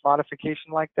bench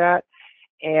modification like that.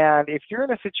 And if you're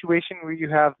in a situation where you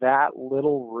have that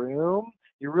little room,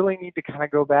 you really need to kind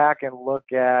of go back and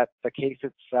look at the case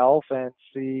itself and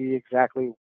see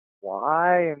exactly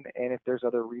why and if there's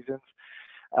other reasons.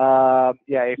 Yeah,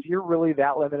 if you're really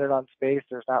that limited on space,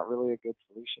 there's not really a good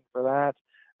solution for that.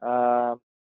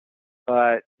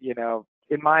 But,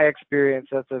 in my experience,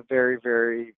 that's a very,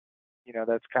 very,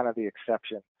 that's kind of the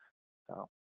exception. So,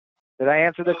 did I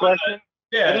answer the question?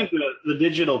 Yeah, I think the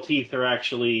digital teeth are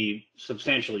actually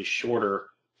substantially shorter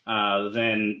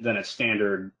than a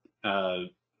standard,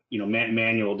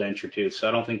 manual denture tooth. So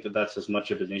I don't think that that's as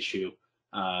much of an issue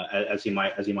as you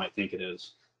might think it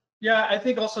is. Yeah, I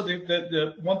think also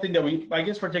the one thing that I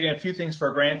guess we're taking a few things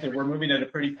for granted. We're moving at a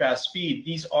pretty fast speed.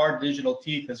 These are digital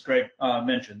teeth, as Greg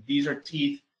mentioned. These are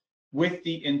teeth with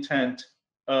the intent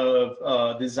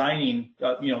of designing,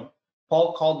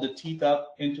 Paul called the teeth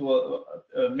up into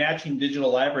a matching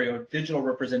digital library or digital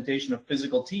representation of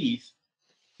physical teeth.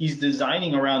 He's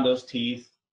designing around those teeth.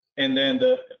 And then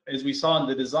as we saw in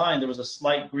the design, there was a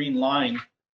slight green line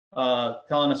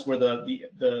telling us where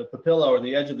the papilla or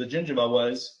the edge of the gingiva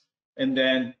was. And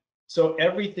then, so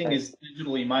everything is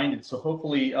digitally minded. So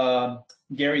hopefully,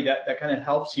 Gary, that kind of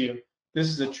helps you. This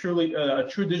is a true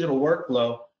digital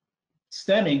workflow.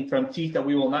 stemming from teeth that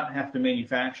we will not have to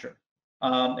manufacture.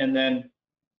 And then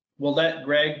we'll let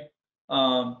Greg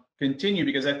continue,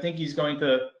 because I think he's going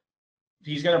to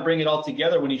bring it all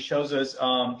together when he shows us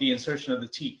the insertion of the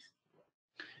teeth.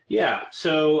 Yeah.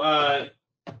 So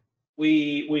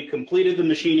we completed the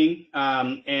machining,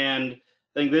 and I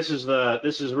think this is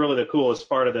really the coolest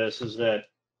part of this, is that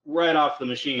right off the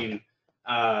machine,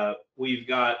 we've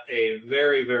got a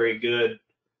very, very good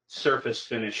surface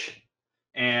finish.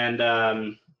 And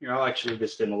here, I'll actually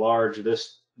just enlarge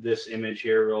this image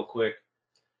here real quick.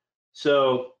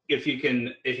 So if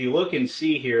you look and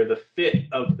see here, the fit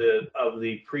of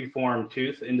the preformed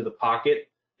tooth into the pocket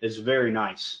is very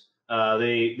nice.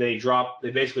 They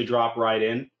basically drop right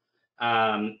in.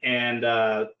 And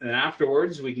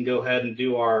afterwards, we can go ahead and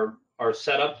do our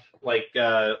setup like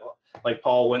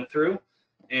Paul went through.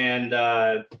 And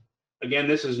again,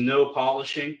 this is no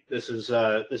polishing. This is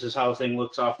how the thing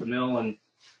looks off the mill. And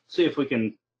see if we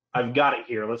can. I've got it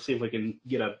here. Let's see if we can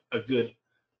get a good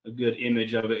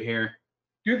image of it here.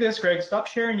 Do this, Greg. Stop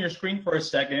sharing your screen for a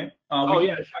second. Oh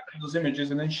yeah, those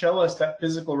images, and then show us that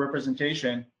physical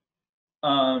representation,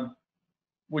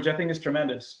 which I think is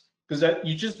tremendous, because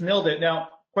you just milled it. Now,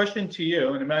 question to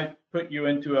you, and it might put you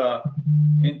into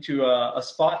a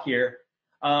spot here.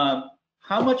 How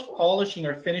much polishing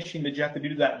or finishing did you have to do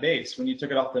to that base when you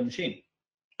took it off the machine?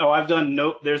 Oh,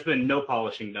 there's been no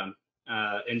polishing done.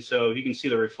 And so you can see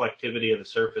the reflectivity of the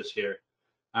surface here.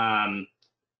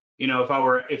 You know,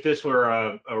 if this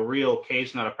were a real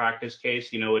case, not a practice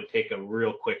case, you know, it'd take a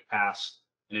real quick pass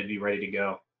and it'd be ready to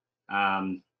go. I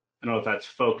don't know if that's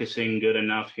focusing good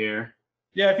enough here.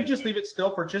 Yeah, if you just leave it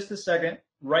still for just a second,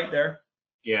 right there.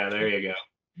 Yeah, there you go.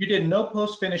 You did no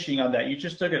post finishing on that. You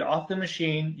just took it off the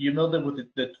machine. You milled it with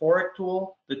the toric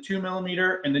tool, the 2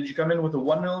 millimeter, and did you come in with a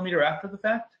 1 millimeter after the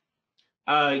fact?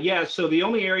 Yeah. So the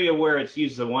only area where it's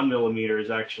used the 1 millimeter is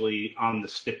actually on the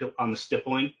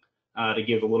stippling to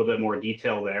give a little bit more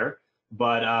detail there.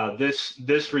 But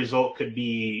this result could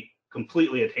be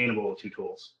completely attainable with 2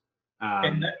 tools.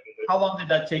 And how long did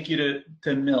that take you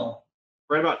to mill?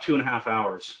 Right about 2.5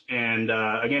 hours. And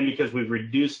again, because we've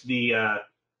reduced the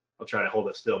I'll try to hold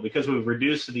it still. Because we've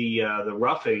reduced the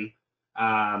roughing,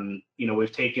 you know,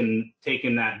 we've taken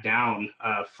that down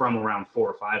from around 4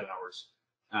 or 5 hours.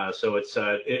 So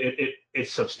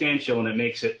it's substantial, and it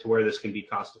makes it to where this can be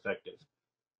cost effective.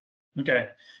 Okay.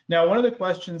 Now, one of the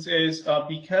questions is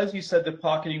because you said the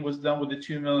pocketing was done with the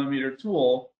 2 millimeter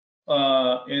tool,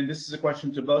 and this is a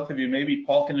question to both of you. Maybe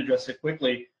Paul can address it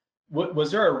quickly. Was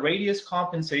there a radius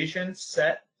compensation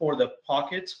set for the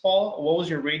pockets, Paul? What was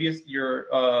your radius?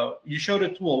 You showed a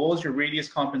tool. What was your radius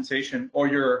compensation or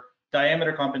your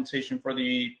diameter compensation for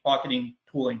the pocketing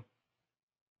tooling?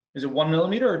 Is it 1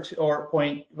 millimeter or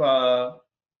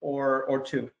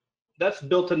 2? That's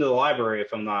built into the library,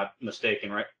 if I'm not mistaken,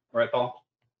 right? Right, Paul?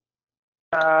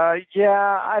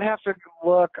 Yeah, I'd have to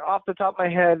look off the top of my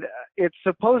head. It's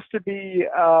supposed to be,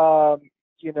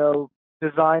 you know,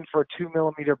 designed for a 2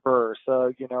 millimeter burr.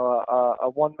 So, you know, a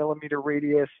 1 millimeter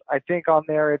radius. I think on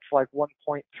there it's like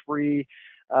 1.3.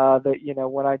 That, you know,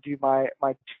 when I do my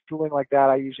tooling like that,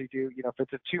 I usually do, you know, if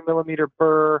it's a 2 millimeter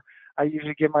burr, I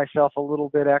usually give myself a little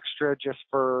bit extra just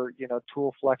for, you know,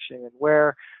 tool flexion and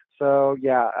wear. So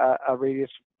yeah, a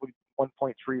radius would be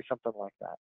 1.3, something like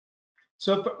that.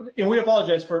 So, and we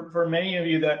apologize for many of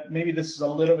you that maybe this is a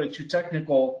little bit too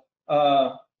technical.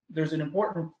 There's an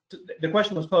important, the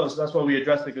question was posed, so that's why we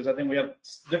addressed it, because I think we have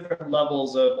different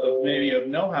levels of maybe of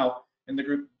know-how in the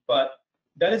group, but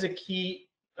that is a key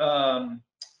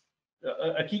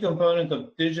component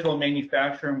of digital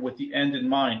manufacturing with the end in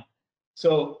mind.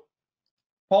 So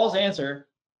Paul's answer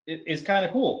is kind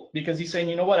of cool, because he's saying,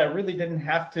 you know what, I really didn't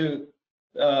have to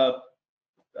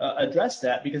address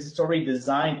that because it's already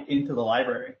designed into the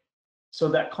library. So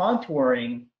that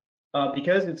contouring,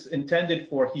 because it's intended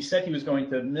for, he said he was going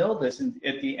to mill this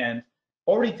at the end,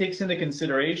 already takes into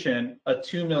consideration a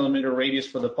 2 millimeter radius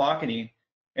for the pocketing.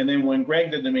 And then when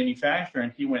Greg did the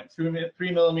manufacturing, he went through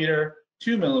 3 millimeter,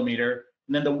 2 millimeter,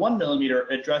 and then the 1 millimeter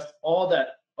addressed all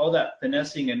that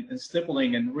finessing and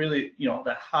stippling and really, you know,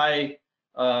 the high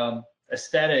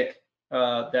aesthetic,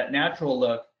 that natural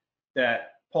look that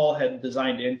Paul had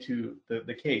designed into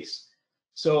the case.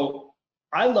 So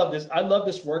I love this. I love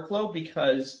this workflow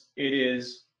because it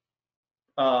is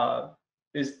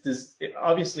it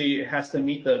obviously it has to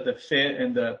meet the fit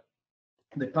and the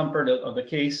comfort of the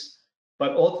case,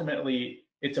 but ultimately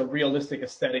it's a realistic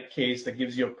aesthetic case that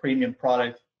gives you a premium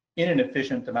product in an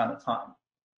efficient amount of time.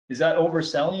 Is that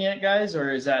overselling it, guys,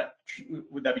 or is that,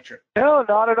 would that be true? No,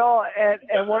 not at all. And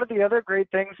one of the other great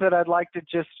things that I'd like to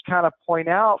just kind of point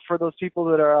out for those people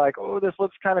that are like, oh, this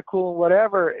looks kind of cool and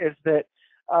whatever, is that,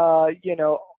 you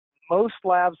know, most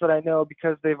labs that I know,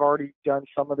 because they've already done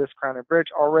some of this crown and bridge,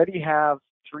 already have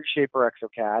 3-Shaper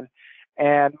exocad.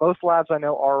 And most labs I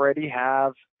know already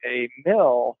have a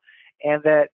mill, and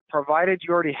that provided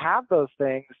you already have those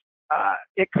things,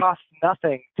 it costs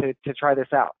nothing to try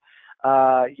this out.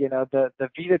 You know, the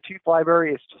VITA tooth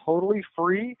library is totally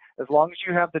free as long as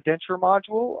you have the denture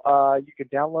module. You can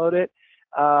download it.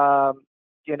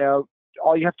 You know,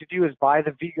 all you have to do is buy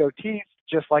the Vigo teeth,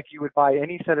 just like you would buy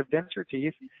any set of denture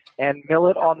teeth, and mill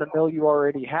it on the mill you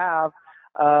already have.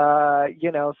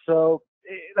 You know, so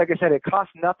like I said, it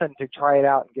costs nothing to try it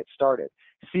out and get started.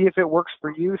 See if it works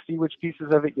for you. See which pieces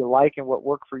of it you like and what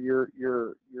work for your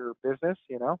business.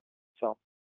 You know, so.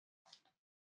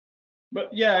 But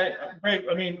yeah, Greg,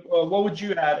 I mean, what would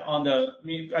you add on the, I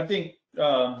mean, I think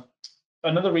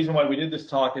another reason why we did this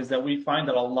talk is that we find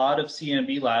that a lot of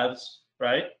CMB labs,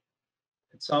 right,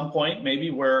 at some point, maybe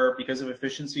were, because of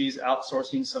efficiencies,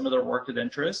 outsourcing some of their work to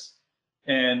denturists.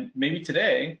 And maybe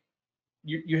today,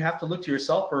 you have to look to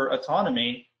yourself for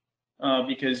autonomy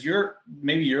because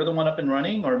maybe you're the one up and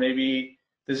running, or maybe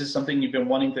this is something you've been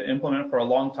wanting to implement for a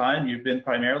long time. You've been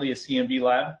primarily a CMB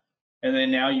lab, and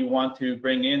then now you want to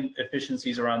bring in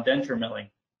efficiencies around denture milling.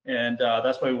 And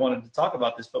that's why we wanted to talk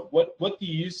about this. But what do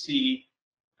you see,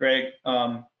 Greg,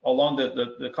 along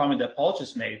the comment that Paul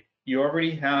just made? You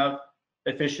already have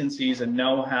efficiencies and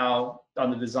know-how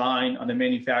on the design, on the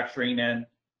manufacturing, and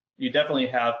you definitely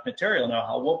have material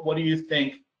know-how. What do you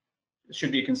think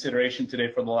should be a consideration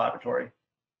today for the laboratory?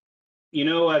 You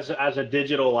know, as a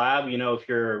digital lab, you know, if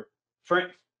you're,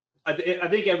 I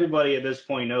think everybody at this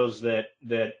point knows that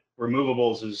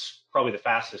removables is probably the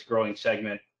fastest growing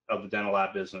segment of the dental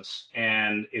lab business.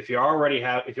 And if you already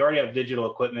have digital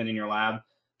equipment in your lab,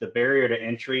 the barrier to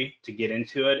entry to get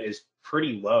into it is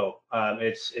pretty low.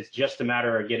 It's just a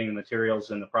matter of getting the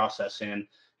materials and the process in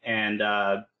and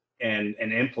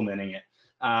implementing it.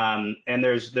 And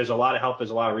there's a lot of help.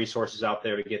 There's a lot of resources out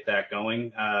there to get that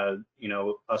going. You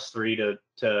know, us three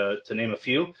to name a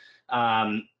few.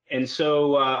 And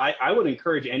so I would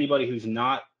encourage anybody who's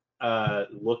not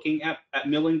looking at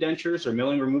milling dentures or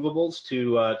milling removables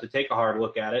to take a hard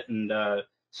look at it and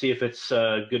see if it's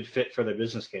a good fit for their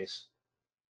business case.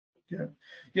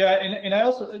 Yeah, and I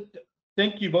also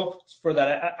thank you both for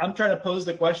that. I'm trying to pose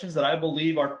the questions that I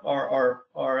believe our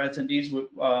attendees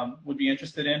would be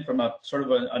interested in from a sort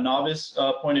of a novice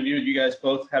point of view. You guys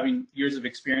both having years of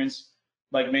experience,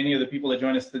 like many of the people that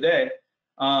join us today.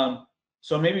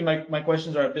 So maybe my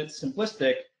questions are a bit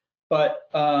simplistic, but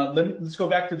let's go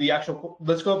back to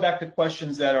let's go back to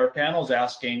questions that our panel's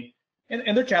asking,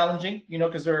 and they're challenging, you know,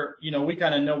 because they're, you know, we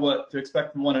kind of know what to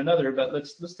expect from one another. But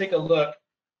let's take a look.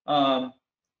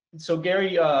 So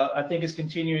Gary, I think, is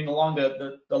continuing along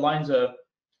the lines of,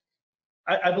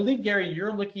 I believe, Gary,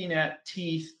 you're looking at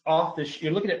teeth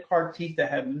you're looking at carved teeth that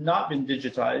have not been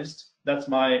digitized. That's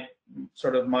my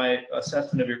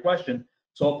assessment of your question.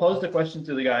 So I'll pose the question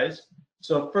to the guys.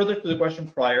 So further to the question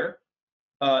prior,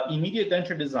 immediate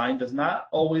denture design does not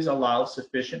always allow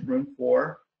sufficient room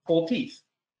for full teeth.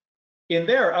 In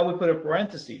there, I would put a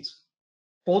parentheses,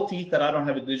 full teeth that I don't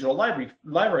have a digital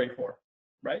library for,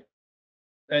 right?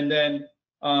 And then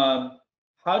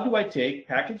how do I take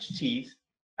packaged teeth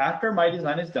after my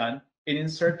design is done and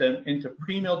insert them into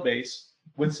pre-milled base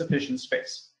with sufficient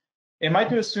space? Am I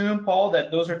to assume, Paul,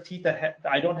 that those are teeth that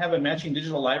I don't have a matching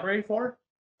digital library for?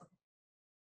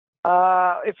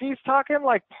 If he's talking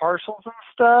like partials and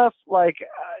stuff, like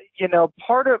you know,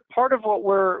 part of what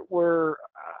we're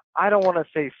I don't want to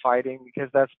say fighting because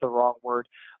that's the wrong word.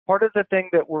 Part of the thing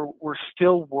that we're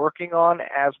still working on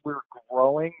as we're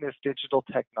growing this digital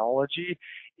technology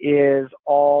is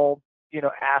all, you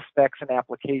know, aspects and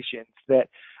applications that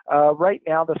right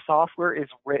now the software is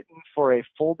written for a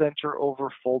full denture over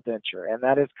full denture, and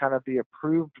that is kind of the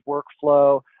approved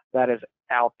workflow that is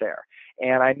out there.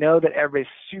 And I know that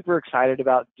everybody's super excited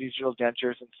about digital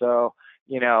dentures, and so,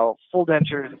 you know, full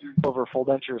dentures over full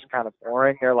dentures is kind of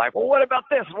boring. They're like, well, what about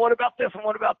this? And what about this? And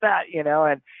what about that? You know,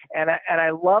 and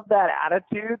I love that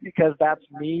attitude because that's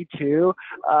me too.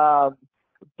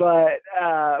 But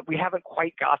we haven't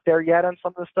quite got there yet on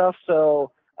some of the stuff.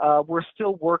 So we're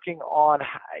still working on,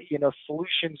 you know,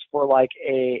 solutions for like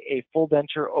a full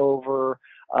denture over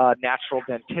natural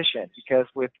dentition, because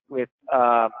with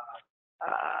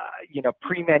you know,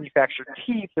 pre-manufactured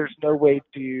teeth, there's no way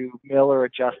to mill or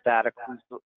adjust that,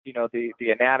 you know, the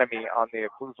anatomy on the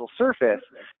occlusal surface.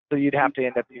 So you'd have to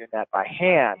end up doing that by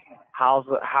hand.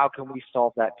 how can we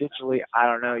solve that digitally? I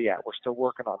don't know yet. We're still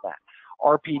working on that.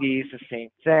 RPD is the same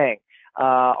thing.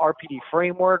 RPD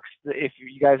frameworks, if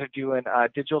you guys are doing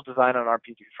digital design on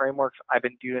RPD frameworks, I've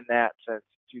been doing that since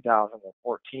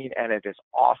 2014, and it is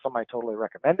awesome. I totally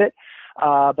recommend it.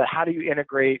 But how do you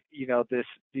integrate,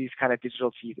 these kind of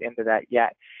digital teeth into that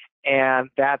yet? And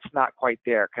that's not quite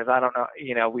there, because I don't know,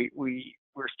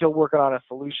 we're still working on a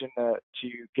solution to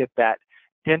get that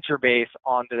denture base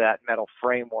onto that metal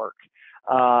framework.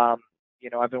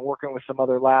 I've been working with some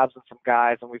other labs and some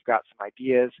guys, and we've got some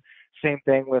ideas. Same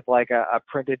thing with like a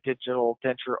printed digital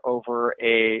denture over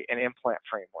an implant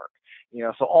framework.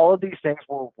 So all of these things,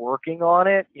 we're working on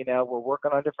it. We're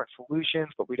working on different solutions,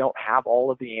 but we don't have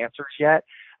all of the answers yet.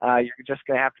 You're just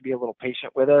going to have to be a little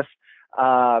patient with us.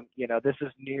 This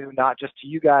is new, not just to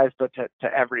you guys, but to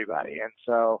everybody. And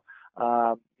so,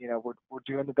 we're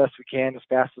doing the best we can as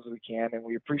fast as we can, and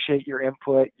we appreciate your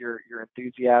input, your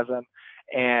enthusiasm,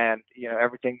 and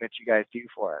everything that you guys do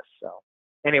for us. So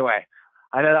anyway,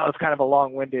 I know that was kind of a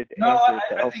long-winded answer,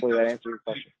 but hopefully that answered your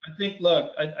question.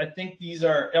 I think these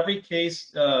are every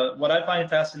case. What I find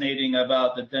fascinating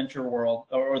about the denture world,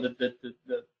 or the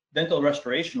dental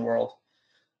restoration world,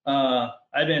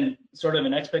 I've been sort of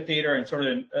an spectator and sort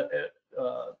of a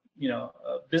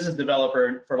business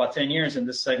developer for about 10 years in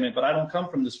this segment, but I don't come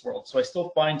from this world. So I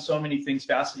still find so many things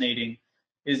fascinating,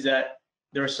 is that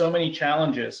there are so many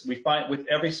challenges. We find with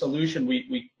every solution,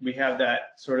 we have that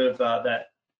sort of that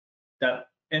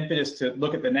impetus to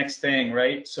look at the next thing,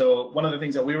 right? So one of the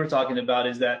things that we were talking about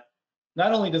is that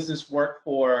not only does this work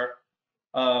for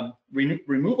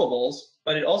removables,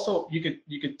 but it also, you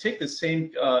could take the same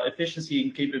efficiency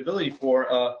and capability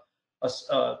for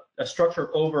a structure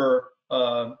over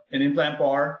an implant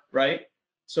bar, right?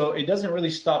 So it doesn't really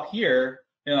stop here,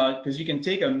 because you can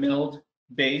take a milled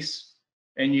base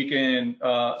and you can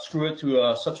screw it to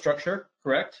a substructure,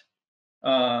 correct?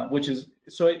 Which is,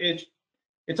 so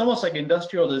it's almost like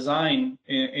industrial design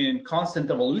in constant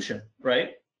evolution,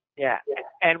 right? Yeah,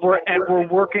 and we're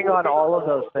working on all of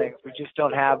those things. We just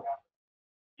don't have,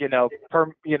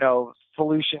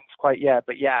 solutions quite yet.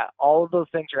 But yeah, all of those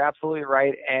things, you're absolutely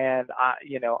right, and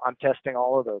I'm testing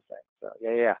all of those things. So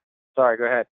yeah. Sorry, go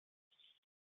ahead.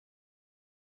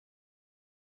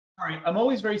 All right, I'm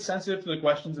always very sensitive to the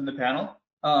questions in the panel.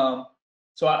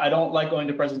 So I don't like going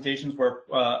to presentations where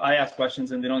I ask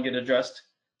questions and they don't get addressed.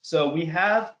 So we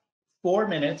have 4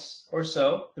 minutes or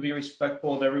so to be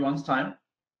respectful of everyone's time.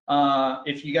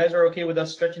 If you guys are okay with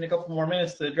us stretching a couple more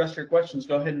minutes to address your questions,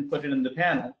 go ahead and put it in the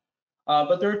panel.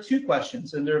 But there are 2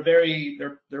 questions, and they're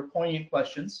poignant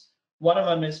questions. One of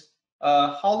them is,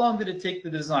 how long did it take to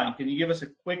design? Can you give us a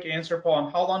quick answer, Paul,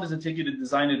 on how long does it take you to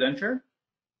design a denture?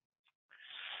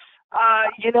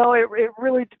 It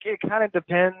really kind of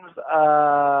depends,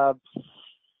 on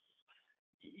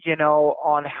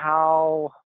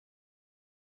how,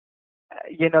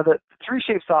 the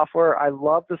 3Shape software, I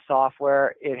love the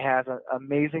software. It has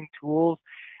amazing tools,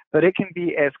 but it can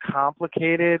be as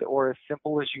complicated or as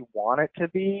simple as you want it to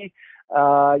be.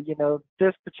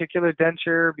 This particular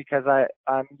denture, because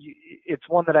it's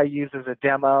one that I use as a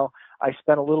demo, I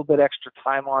spent a little bit extra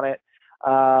time on it.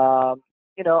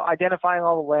 Identifying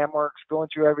all the landmarks, going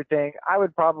through everything, I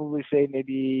would probably say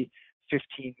maybe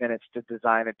 15 minutes to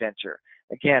design a denture.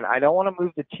 Again, I don't want to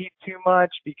move the teeth too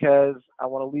much because I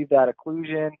want to leave that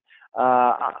occlusion.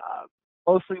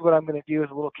 Mostly what I'm going to do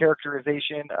is a little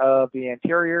characterization of the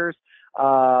anteriors,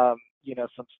 some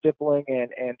stippling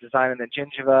and designing the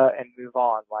gingiva and move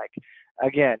on. Like,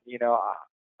 again,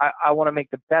 I want to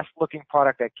make the best looking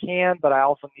product I can, but I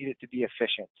also need it to be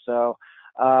efficient. So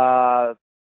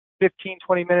 15,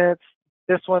 20 minutes.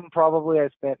 This one probably I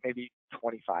spent maybe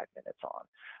 25 minutes on.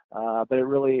 But it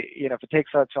really, if it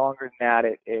takes much longer than that,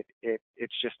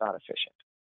 it's just not efficient.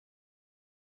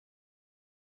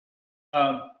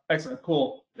 Excellent,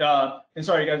 cool. And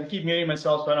sorry guys, I keep muting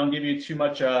myself so I don't give you too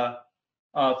much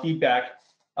feedback.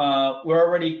 We're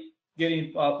already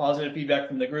getting positive feedback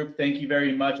from the group. Thank you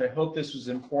very much. I hope this was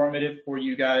informative for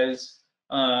you guys.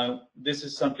 This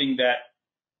is something that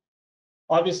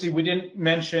obviously we didn't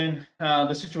mention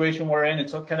the situation we're in.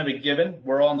 It's kind of a given.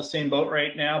 We're all in the same boat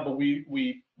right now, but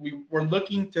we're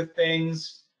looking to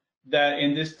things that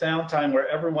in this downtime where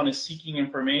everyone is seeking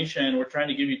information, we're trying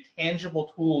to give you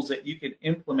tangible tools that you can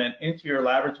implement into your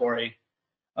laboratory.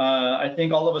 I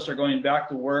think all of us are going back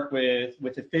to work with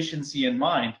efficiency in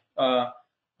mind. I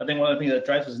think one of the things that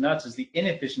drives us nuts is the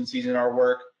inefficiencies in our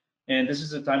work, and this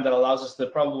is a time that allows us to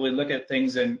probably look at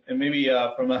things and maybe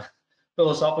from a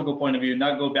philosophical point of view,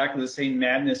 not go back to the same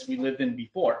madness we lived in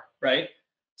before, right?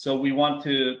 So we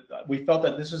felt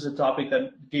that this was a topic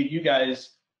that gave you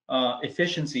guys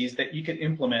efficiencies that you can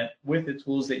implement with the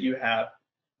tools that you have.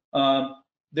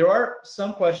 There are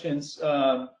some questions,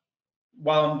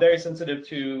 while I'm very sensitive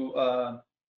to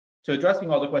addressing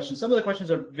all the questions, some of the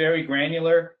questions are very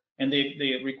granular and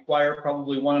they require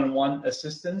probably one-on-one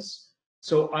assistance.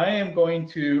 So I am going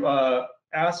to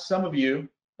ask some of you,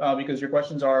 because your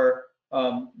questions are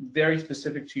very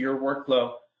specific to your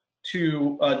workflow,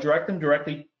 to direct them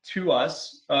directly to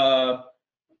us.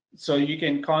 So you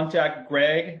can contact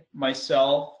Greg,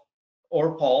 myself,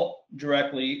 or Paul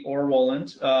directly, or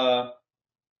Roland.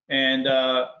 And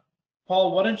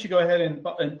Paul, why don't you go ahead and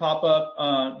pop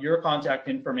up your contact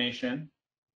information?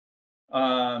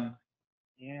 Yeah.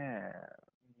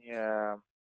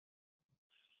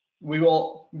 We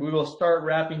will start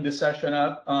wrapping the session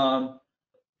up.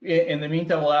 In the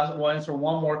meantime, we'll answer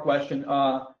one more question.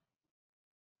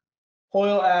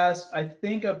 Hoyle asked, I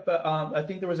think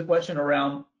there was a question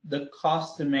around the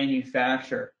cost to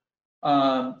manufacture.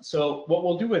 So what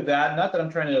we'll do with that, not that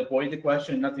I'm trying to avoid the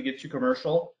question, not to get too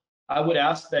commercial, I would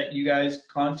ask that you guys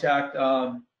contact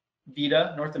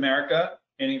VITA North America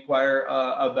and inquire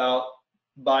about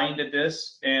buying the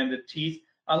disc and the teeth.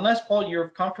 Unless, Paul, you're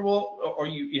comfortable or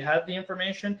you have the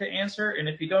information to answer, and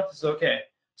if you don't, it's okay.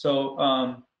 So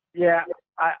yeah,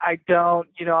 I don't,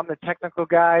 I'm the technical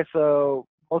guy, so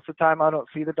most of the time I don't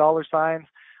see the dollar signs.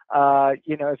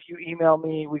 If you email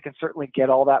me, we can certainly get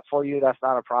all that for you. That's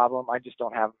not a problem. I just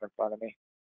don't have them in front of me.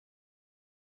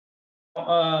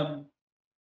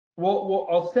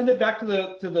 I'll send it back to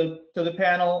the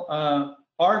panel.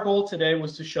 Our goal today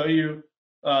was to show you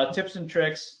tips and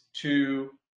tricks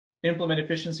to implement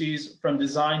efficiencies from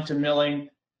design to milling.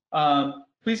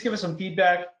 Please give us some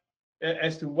feedback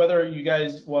as to whether you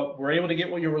guys were able to get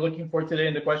what you were looking for today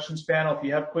in the questions panel. If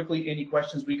you have quickly any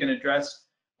questions we can address,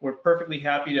 we're perfectly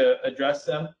happy to address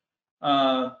them.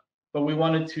 But we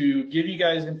wanted to give you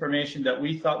guys information that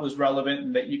we thought was relevant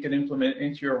and that you can implement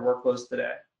into your workflows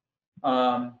today.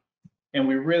 And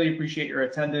we really appreciate your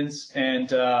attendance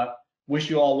and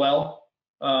wish you all well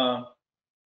now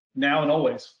and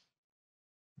always.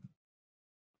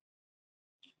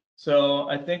 So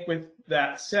I think with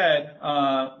that said,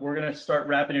 we're going to start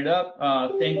wrapping it up.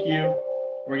 Thank you.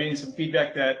 We're getting some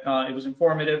feedback that it was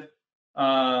informative,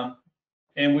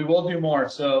 and we will do more.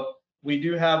 So we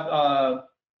do have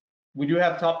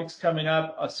topics coming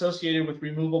up associated with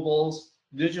removables,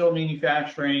 digital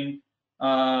manufacturing.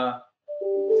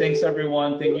 Thanks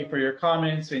everyone. Thank you for your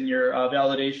comments and your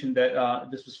validation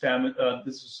that this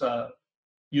was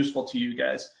useful to you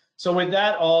guys. So with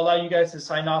that, I'll allow you guys to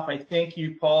sign off. I thank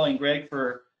you, Paul and Greg,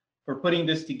 for putting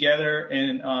this together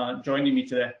and joining me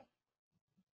today.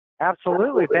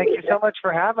 Absolutely. Thank you so much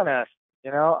for having us.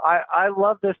 I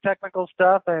love this technical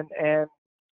stuff and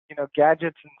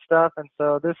gadgets and stuff, and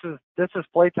so this is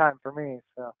playtime for me.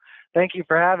 So thank you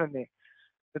for having me.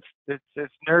 It's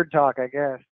nerd talk, I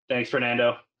guess. Thanks,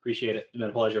 Fernando. Appreciate it. It's been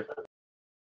a pleasure.